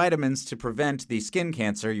take the vitamins to prevent the skin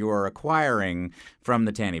cancer you are acquiring from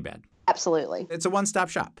the tanning bed. Absolutely. It's a one-stop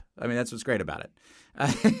shop. I mean, that's what's great about it.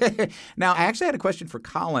 Now, I actually had a question for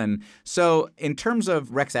Colin. So in terms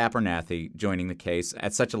of Rex Abernathy joining the case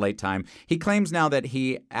at such a late time, he claims now that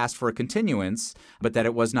he asked for a continuance, but that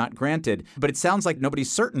it was not granted. But it sounds like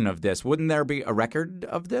nobody's certain of this. Wouldn't there be a record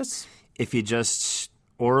of this? If he just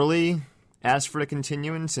orally asked for a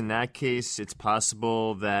continuance, in that case, it's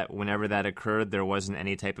possible that whenever that occurred, there wasn't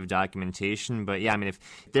any type of documentation. But yeah, I mean, if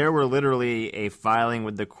there were literally a filing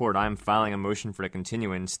with the court, I'm filing a motion for a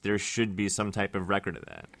continuance, there should be some type of record of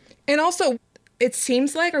that. And also, it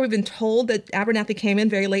seems like, or we've been told, that Abernathy came in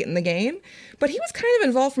very late in the game, but he was kind of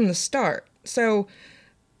involved from the start. So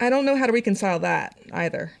I don't know how to reconcile that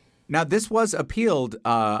either. Now, this was appealed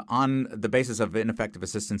on the basis of ineffective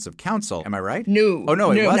assistance of counsel. Am I right? No. Oh,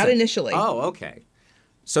 no, it wasn't. Not initially. Oh, okay.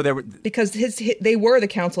 So there were... Because they were the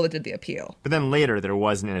counsel that did the appeal. But then later, there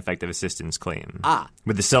was an ineffective assistance claim. Ah.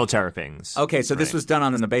 With the cell tower pings. Okay, so this Right. was done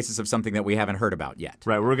on the basis of something that we haven't heard about yet.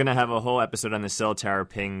 Right, we're going to have a whole episode on the cell tower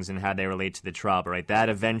pings and how they relate to the trial, but right, that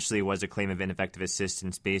eventually was a claim of ineffective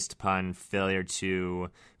assistance based upon failure to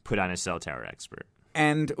put on a cell tower expert.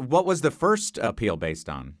 And what was the first appeal based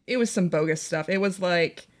on? It was some bogus stuff. It was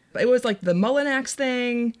like the Mullinax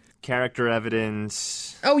thing. Character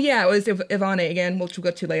evidence. Oh, yeah, it was Ivane again, which we'll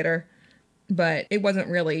get to later. But it wasn't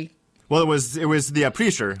really... Well, it was the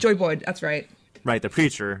preacher. Joy Boyd, that's right. Right, the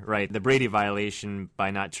preacher, right. The Brady violation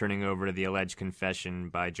by not turning over the alleged confession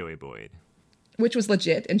by Joey Boyd. Which was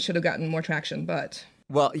legit and should have gotten more traction, but...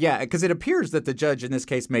 Well, yeah, because it appears that the judge in this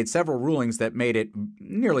case made several rulings that made it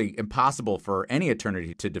nearly impossible for any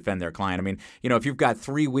attorney to defend their client. I mean, if you've got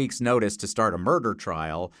 3 weeks' notice to start a murder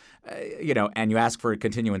trial, and you ask for a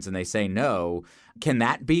continuance and they say no, can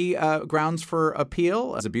that be grounds for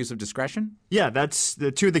appeal as abuse of discretion? Yeah, that's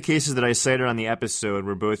the two of the cases that I cited on the episode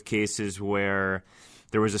were both cases where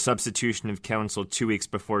there was a substitution of counsel 2 weeks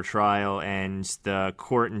before trial, and the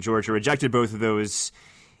court in Georgia rejected both of those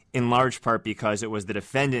in large part because it was the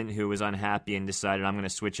defendant who was unhappy and decided, I'm going to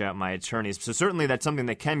switch out my attorneys. So certainly that's something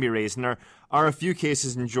that can be raised. And there are a few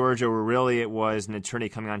cases in Georgia where really it was an attorney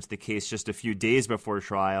coming onto the case just a few days before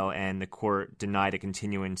trial, and the court denied a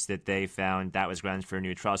continuance that they found that was grounds for a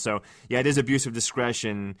new trial. So, yeah, it is abuse of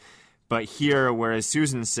discretion. But here, whereas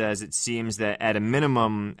Susan says it seems that at a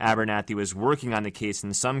minimum, Abernathy was working on the case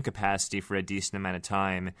in some capacity for a decent amount of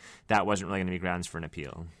time, that wasn't really going to be grounds for an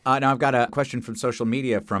appeal. Now, I've got a question from social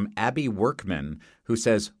media from Abby Workman, who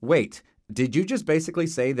says, wait, did you just basically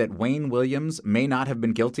say that Wayne Williams may not have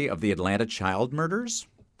been guilty of the Atlanta child murders?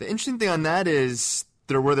 The interesting thing on that is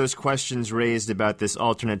there were those questions raised about this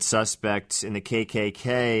alternate suspect in the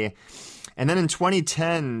KKK. And then in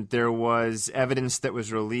 2010, there was evidence that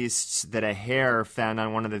was released that a hair found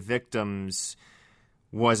on one of the victims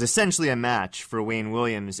was essentially a match for Wayne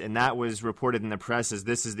Williams, and that was reported in the press as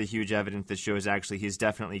this is the huge evidence that shows actually he's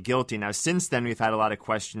definitely guilty. Now, since then, we've had a lot of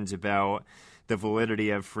questions about the validity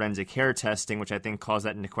of forensic hair testing, which I think calls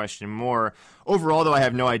that into question more. Overall, though, I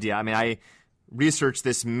have no idea. I mean, I researched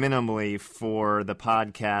this minimally for the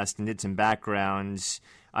podcast and did some background.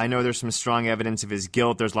 I know there's some strong evidence of his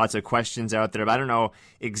guilt. There's lots of questions out there, but I don't know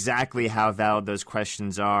exactly how valid those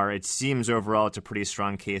questions are. It seems overall it's a pretty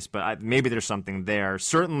strong case, but maybe there's something there.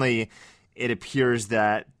 Certainly, it appears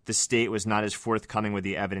that the state was not as forthcoming with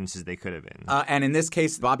the evidence as they could have been. And in this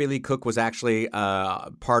case, Bobby Lee Cook was actually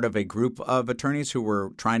part of a group of attorneys who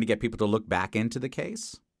were trying to get people to look back into the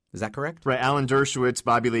case. Is that correct? Right. Alan Dershowitz,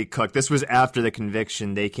 Bobby Lee Cook. This was after the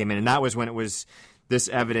conviction. They came in, and that was when it was this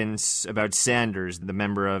evidence about Sanders, the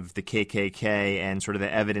member of the KKK, and sort of the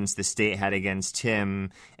evidence the state had against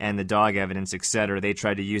him and the dog evidence, et cetera. They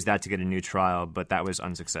tried to use that to get a new trial, but that was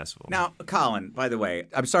unsuccessful. Now, Colin, by the way,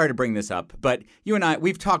 I'm sorry to bring this up, but you and I,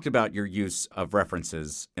 we've talked about your use of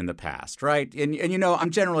references in the past, right? And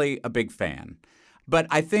I'm generally a big fan. But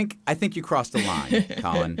I think you crossed the line,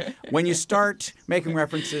 Colin. When you start making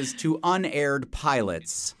references to unaired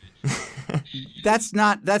pilots, that's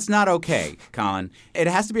not okay, Colin. It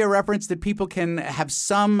has to be a reference that people can have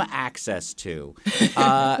some access to.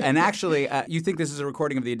 And actually, you think this is a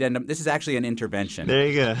recording of the addendum. This is actually an intervention. There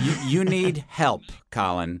you go. You need help,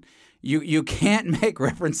 Colin. You can't make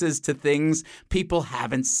references to things people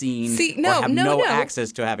haven't seen or have no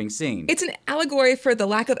access to having seen. It's an allegory for the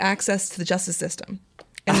lack of access to the justice system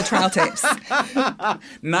and the trial tapes.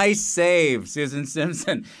 Nice save, Susan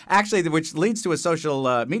Simpson. Actually, which leads to a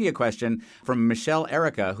social media question from Michelle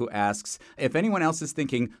Erica, who asks, if anyone else is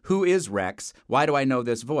thinking, who is Rex? Why do I know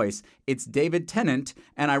this voice? It's David Tennant,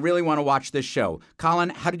 and I really want to watch this show. Colin,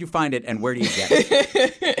 how did you find it, and where do you get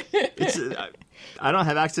it? I don't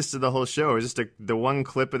have access to the whole show. It was just the one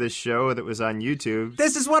clip of the show that was on YouTube.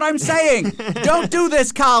 This is what I'm saying. Don't do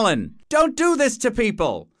this, Colin. Don't do this to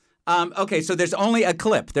people. Okay, so there's only a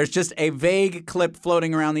clip. There's just a vague clip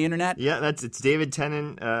floating around the internet. Yeah, it's David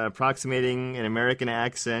Tennant approximating an American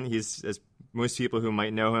accent. He's, as most people who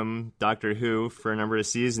might know him, Doctor Who for a number of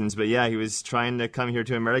seasons. But yeah, he was trying to come here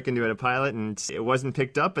to America and do a pilot, and it wasn't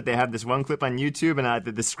picked up. But they have this one clip on YouTube, and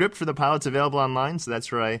the script for the pilot's available online, so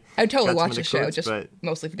that's where I would totally watch the show,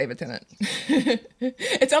 mostly for David Tennant.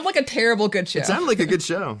 It sounds like a terrible good show. It sounded like a good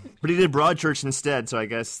show. But he did Broadchurch instead, so I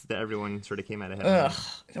guess that everyone sort of came out ahead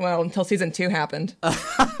of him. Well, until season 2 happened.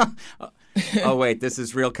 Oh, wait, this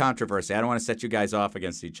is real controversy. I don't want to set you guys off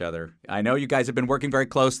against each other. I know you guys have been working very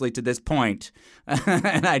closely to this point,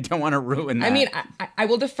 and I don't want to ruin that. I mean, I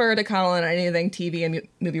will defer to Colin on anything TV and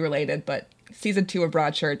movie related, but season 2 of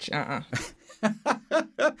Broadchurch,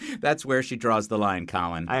 That's where she draws the line,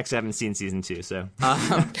 Colin. I actually haven't seen season 2, so.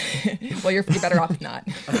 Well, you're better off not.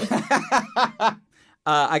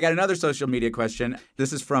 I got another social media question.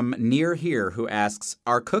 This is from Near Here, who asks,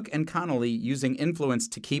 are Cook and Connolly using influence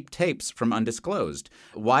to keep tapes from undisclosed?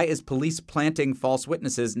 Why is police planting false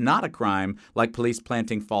witnesses not a crime like police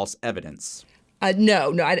planting false evidence?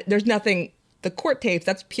 No, there's nothing. The court tapes,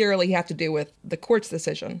 that's purely have to do with the court's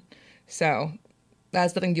decision. So that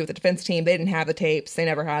has nothing to do with the defense team. They didn't have the tapes. They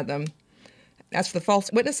never had them. As for the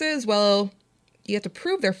false witnesses, well, you have to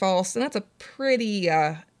prove they're false, and that's a pretty...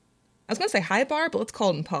 I was going to say high bar, but let's call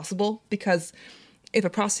it impossible, because if a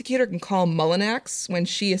prosecutor can call Mullinax when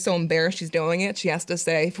she is so embarrassed she's doing it, she has to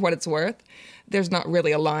say, for what it's worth, there's not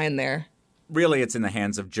really a line there. Really, it's in the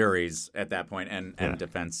hands of juries at that point and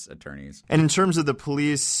defense attorneys. And in terms of the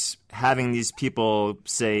police having these people,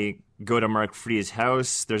 say, go to Mark Free's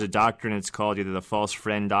house, there's a doctrine, it's called either the false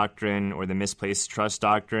friend doctrine or the misplaced trust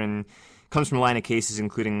doctrine. Comes from a line of cases,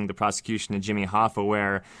 including the prosecution of Jimmy Hoffa,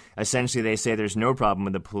 where essentially they say there's no problem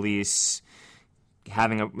with the police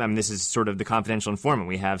having this is sort of the confidential informant.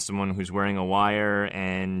 We have someone who's wearing a wire,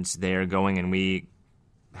 and they're going, and we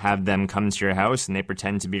have them come to your house, and they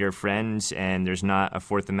pretend to be your friend, and there's not a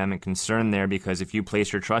Fourth Amendment concern there, because if you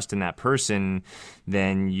place your trust in that person,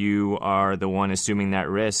 then you are the one assuming that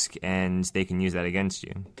risk, and they can use that against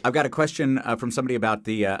you. I've got a question from somebody about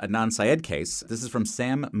the Adnan Syed case. This is from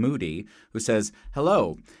Sam Moody, who says,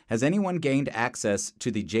 hello, has anyone gained access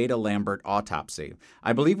to the Jada Lambert autopsy?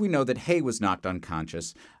 I believe we know that Hay was knocked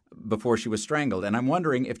unconscious before she was strangled, and I'm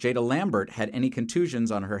wondering if Jada Lambert had any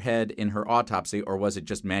contusions on her head in her autopsy, or was it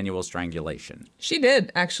just manual strangulation? She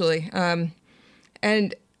did, actually. And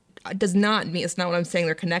it does not mean, it's not what I'm saying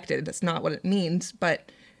they're connected, that's not what it means,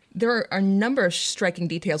 but there are a number of striking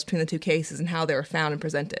details between the two cases and how they were found and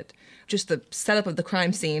presented. Just the setup of the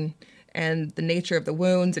crime scene and the nature of the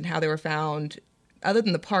wounds and how they were found, other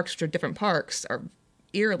than the parks, which are different parks, are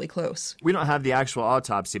eerily close. We don't have the actual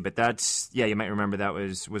autopsy, but that's, you might remember that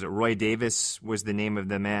was it Roy Davis was the name of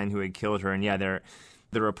the man who had killed her, and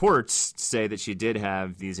the reports say that she did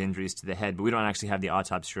have these injuries to the head, but we don't actually have the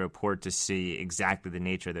autopsy report to see exactly the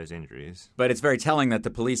nature of those injuries. But it's very telling that the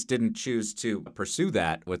police didn't choose to pursue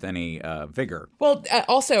that with any vigor. Well,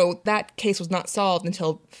 also, that case was not solved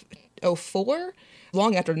until 2004,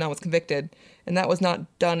 long after Adnan was convicted, and that was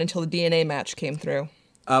not done until the DNA match came through.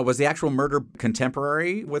 Was the actual murder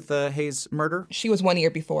contemporary with the Hayes murder? She was 1 year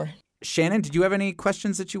before. Shannon, did you have any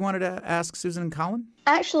questions that you wanted to ask Susan and Colin?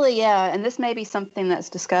 Actually, yeah, and this may be something that's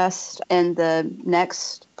discussed in the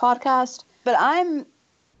next podcast, but I'm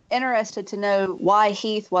interested to know why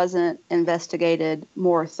Heath wasn't investigated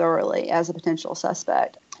more thoroughly as a potential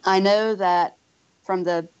suspect. I know that from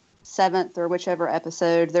the 7th or whichever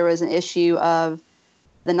episode, there was an issue of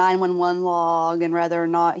the 911 log and whether or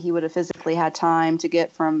not he would have physically had time to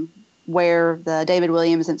get from where the David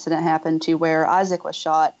Williams incident happened to where Isaac was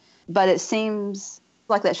shot. But it seems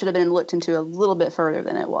like that should have been looked into a little bit further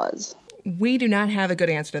than it was. We do not have a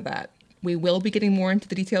good answer to that. We will be getting more into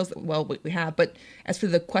the details, we have. But as for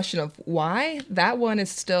the question of why, that one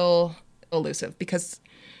is still elusive, because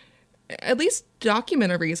at least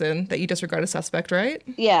document a reason that you disregard a suspect, right?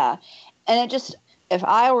 Yeah. And it just, if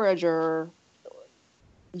I were a juror,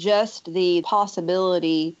 just the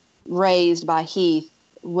possibility raised by Heath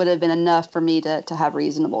would have been enough for me to have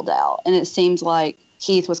reasonable doubt. And it seems like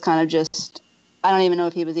Heath was kind of just, I don't even know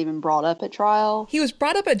if he was even brought up at trial. He was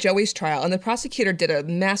brought up at Joey's trial, and the prosecutor did a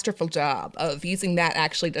masterful job of using that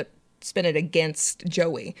actually to spin it against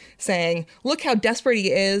Joey, saying, look how desperate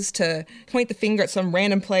he is to point the finger at some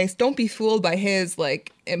random place. Don't be fooled by his,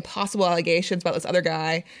 like, impossible allegations about this other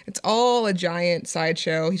guy. It's all a giant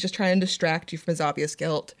sideshow. He's just trying to distract you from his obvious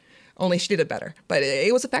guilt. Only she did it better. But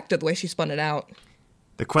it was effective the way she spun it out.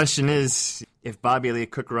 The question is, if Bobby Lee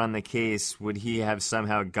Cook were on the case, would he have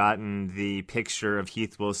somehow gotten the picture of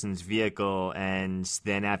Heath Wilson's vehicle? And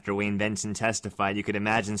then after Wayne Benson testified, you could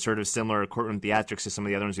imagine sort of similar courtroom theatrics to some of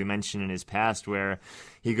the other ones we mentioned in his past, where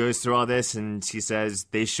he goes through all this and he says,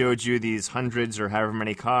 they showed you these hundreds or however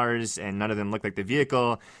many cars, and none of them looked like the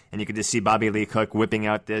vehicle. And you could just see Bobby Lee Cook whipping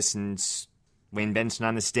out this and Wayne Benson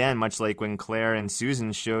on the stand, much like when Claire and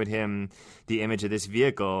Susan showed him the image of this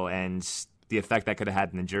vehicle and the effect that could have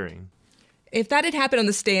had in the jury. If that had happened on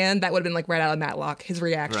the stand, that would have been like right out of Matlock, his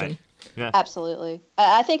reaction. Right. Yeah. Absolutely.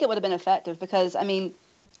 I think it would have been effective because, I mean,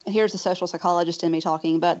 here's the social psychologist in me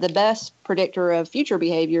talking, but the best predictor of future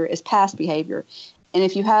behavior is past behavior. And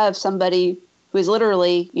if you have somebody who is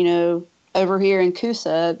literally, you know, over here in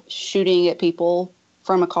Coosa shooting at people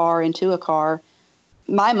from a car into a car,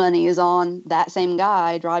 my money is on that same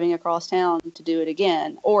guy driving across town to do it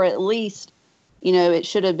again. Or at least, you know, it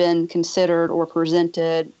should have been considered or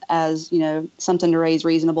presented as, you know, something to raise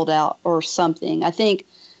reasonable doubt or something. I think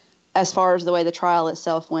as far as the way the trial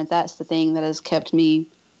itself went, that's the thing that has kept me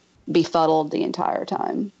befuddled the entire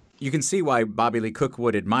time. You can see why Bobby Lee Cook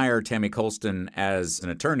would admire Tammy Colston as an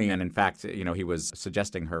attorney. And in fact, you know, he was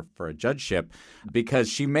suggesting her for a judgeship because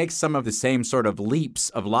she makes some of the same sort of leaps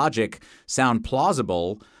of logic sound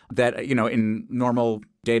plausible that, you know, in normal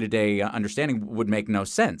day-to-day understanding would make no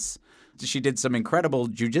sense. She did some incredible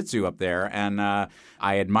jujitsu up there, and I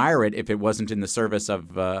admire it if it wasn't in the service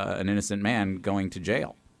of an innocent man going to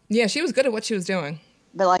jail. Yeah, she was good at what she was doing.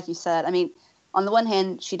 But like you said, I mean, on the one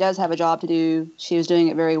hand, she does have a job to do. She was doing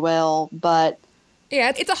it very well, but...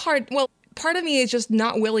 Yeah, it's a hard... Well, part of me is just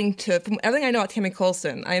not willing to... From everything I know about Tammy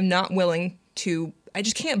Colston, I am not willing to... I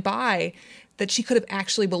just can't buy that she could have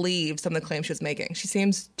actually believed some of the claims she was making. She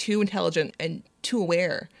seems too intelligent and too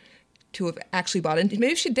aware to have actually bought into.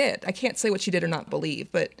 Maybe she did. I can't say what she did or not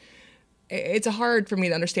believe, but it's hard for me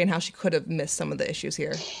to understand how she could have missed some of the issues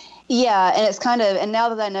here. Yeah, and it's kind of, and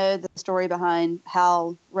now that I know the story behind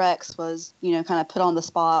how Rex was, you know, kind of put on the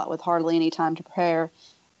spot with hardly any time to prepare,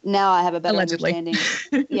 now I have a better Allegedly.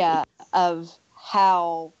 understanding, of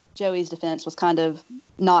how Joey's defense was kind of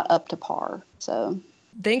not up to par. So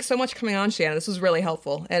thanks so much for coming on, Shannon. This was really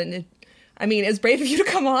helpful. And it's brave of you to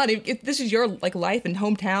come on. If this is your like life and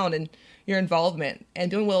hometown and your involvement,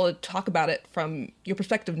 and being willing to talk about it from your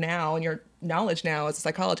perspective now and your knowledge now as a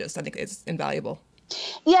psychologist, I think it's invaluable.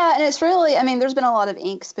 Yeah, and it's really, I mean, there's been a lot of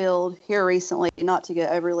ink spilled here recently, not to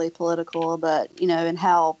get overly political, but, you know, and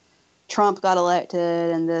how Trump got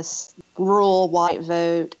elected and this rural white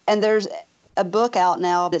vote. And there's a book out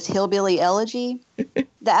now that's Hillbilly Elegy.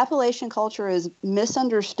 The Appalachian culture is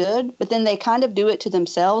misunderstood, but then they kind of do it to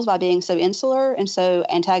themselves by being so insular and so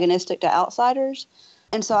antagonistic to outsiders.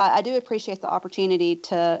 And so I do appreciate the opportunity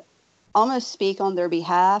to almost speak on their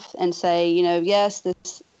behalf and say, you know, yes,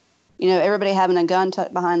 this, you know, everybody having a gun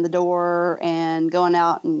tucked behind the door and going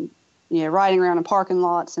out and, you know, riding around in parking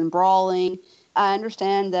lots and brawling. I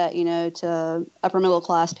understand that, you know, to upper middle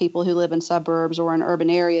class people who live in suburbs or in urban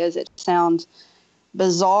areas, it sounds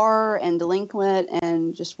bizarre and delinquent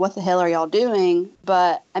and just what the hell are y'all doing?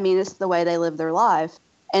 But I mean, it's the way they live their life.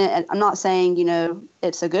 And I'm not saying, you know,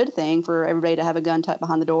 it's a good thing for everybody to have a gun tucked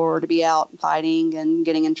behind the door or to be out fighting and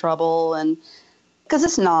getting in trouble, and because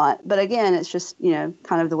it's not. But again, it's just, you know,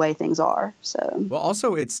 kind of the way things are. So, well,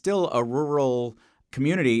 also, it's still a rural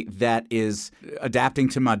community that is adapting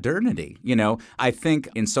to modernity. You know, I think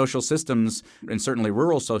in social systems, and certainly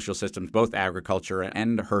rural social systems, both agriculture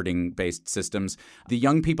and herding-based systems, the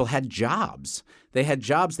young people had jobs. They had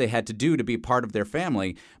jobs they had to do to be part of their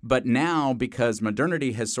family. But now, because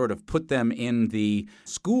modernity has sort of put them in the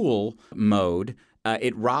school mode,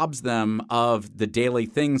 it robs them of the daily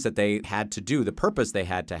things that they had to do, the purpose they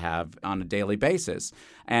had to have on a daily basis.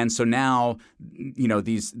 And so now, you know,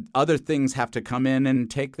 these other things have to come in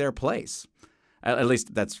and take their place. At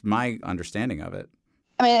least that's my understanding of it.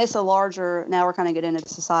 I mean, it's a larger, now we're kind of getting into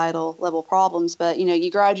societal level problems, but, you know,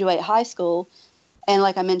 you graduate high school, and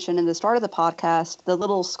like I mentioned in the start of the podcast, the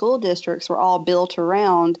little school districts were all built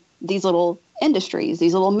around these little industries,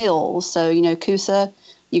 these little mills. So, you know, Coosa,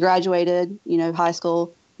 you graduated, you know, high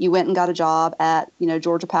school, you went and got a job at, you know,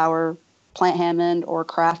 Georgia Power Plant Hammond or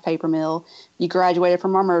Kraft paper mill. You graduated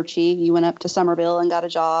from Armurchie, you went up to Somerville and got a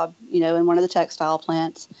job, in one of the textile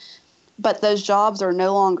plants. But those jobs are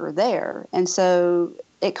no longer there. And so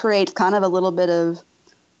it creates kind of a little bit of,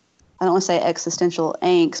 I don't want to say existential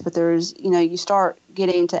angst, but there's, you start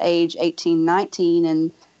getting to age 18, 19,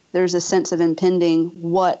 and there's a sense of impending,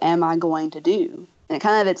 what am I going to do?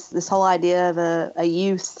 And it's this whole idea of a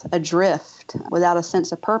youth adrift without a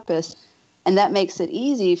sense of purpose. And that makes it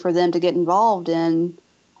easy for them to get involved in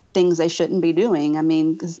things they shouldn't be doing. I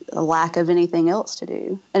mean, a lack of anything else to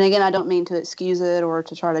do. And again, I don't mean to excuse it or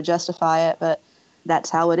to try to justify it, but that's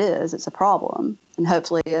how it is. It's a problem. And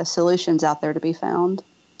hopefully a solution's out there to be found.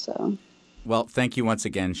 So. Well, thank you once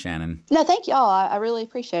again, Shannon. No, thank y'all. I really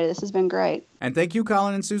appreciate it. This has been great. And thank you,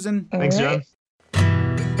 Colin and Susan. Thanks, John.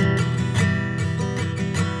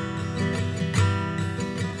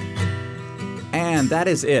 And that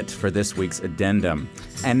is it for this week's Addendum.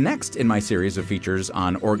 And next in my series of features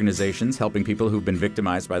on organizations helping people who've been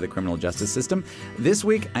victimized by the criminal justice system, this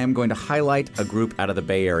week I am going to highlight a group out of the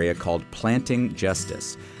Bay Area called Planting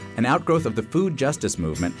Justice. An outgrowth of the food justice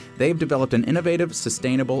movement, they've developed an innovative,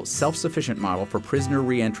 sustainable, self-sufficient model for prisoner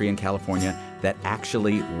reentry in California that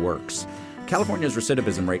actually works. California's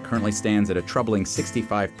recidivism rate currently stands at a troubling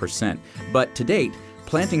 65%, but to date,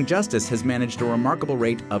 Planting Justice has managed a remarkable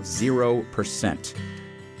rate of 0%.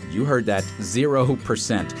 You heard that,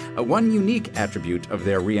 0%. One unique attribute of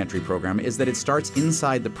their reentry program is that it starts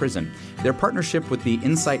inside the prison. Their partnership with the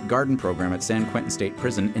Insight Garden program at San Quentin State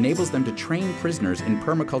Prison enables them to train prisoners in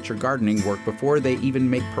permaculture gardening work before they even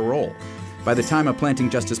make parole. By the time a Planting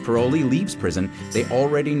Justice parolee leaves prison, they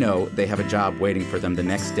already know they have a job waiting for them the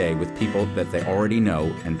next day with people that they already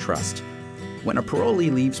know and trust. When a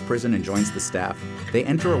parolee leaves prison and joins the staff, they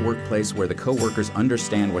enter a workplace where the co-workers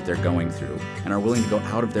understand what they're going through and are willing to go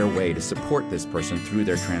out of their way to support this person through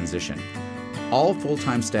their transition. All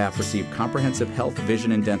full-time staff receive comprehensive health,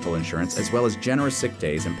 vision, and dental insurance, as well as generous sick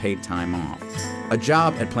days and paid time off. A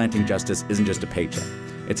job at Planting Justice isn't just a paycheck.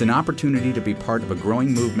 It's an opportunity to be part of a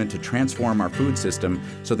growing movement to transform our food system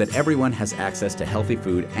so that everyone has access to healthy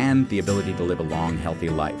food and the ability to live a long, healthy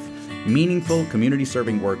life. Meaningful,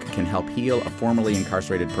 community-serving work can help heal a formerly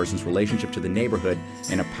incarcerated person's relationship to the neighborhood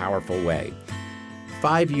in a powerful way.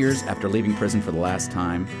 5 years after leaving prison for the last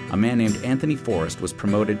time, a man named Anthony Forrest was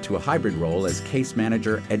promoted to a hybrid role as case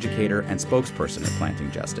manager, educator, and spokesperson at Planting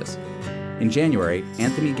Justice. In January,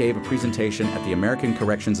 Anthony gave a presentation at the American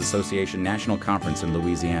Corrections Association National Conference in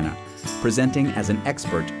Louisiana, presenting as an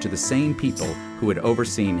expert to the same people who had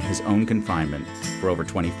overseen his own confinement for over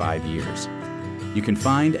 25 years. You can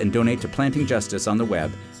find and donate to Planting Justice on the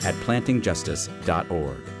web at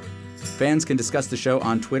plantingjustice.org. Fans can discuss the show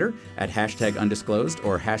on Twitter at #undisclosed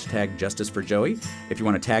or #justiceforjoey. If you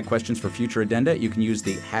want to tag questions for future addenda, you can use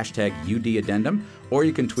the #UDaddendum, or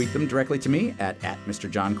you can tweet them directly to me at Mr.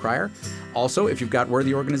 John Cryer. Also, if you've got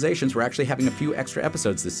worthy organizations, we're actually having a few extra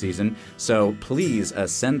episodes this season, so please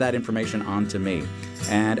send that information on to me.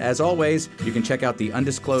 And as always, you can check out the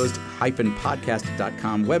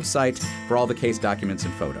undisclosed-podcast.com website for all the case documents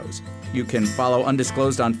and photos. You can follow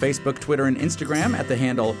Undisclosed on Facebook, Twitter, and Instagram at the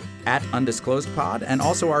handle @UndisclosedPod, and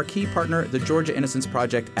also our key partner, the Georgia Innocence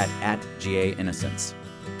Project at @GAInnocence.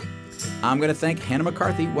 I'm going to thank Hannah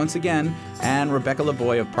McCarthy once again and Rebecca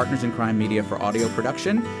Lavoie of Partners in Crime Media for audio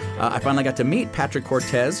production. I finally got to meet Patrick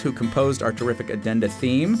Cortez, who composed our terrific Addenda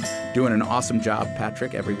theme. Doing an awesome job,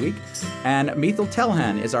 Patrick, every week. And Mithil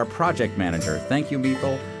Telhan is our project manager. Thank you,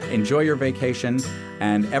 Mithil. Enjoy your vacation.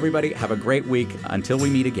 And everybody, have a great week until we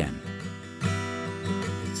meet again.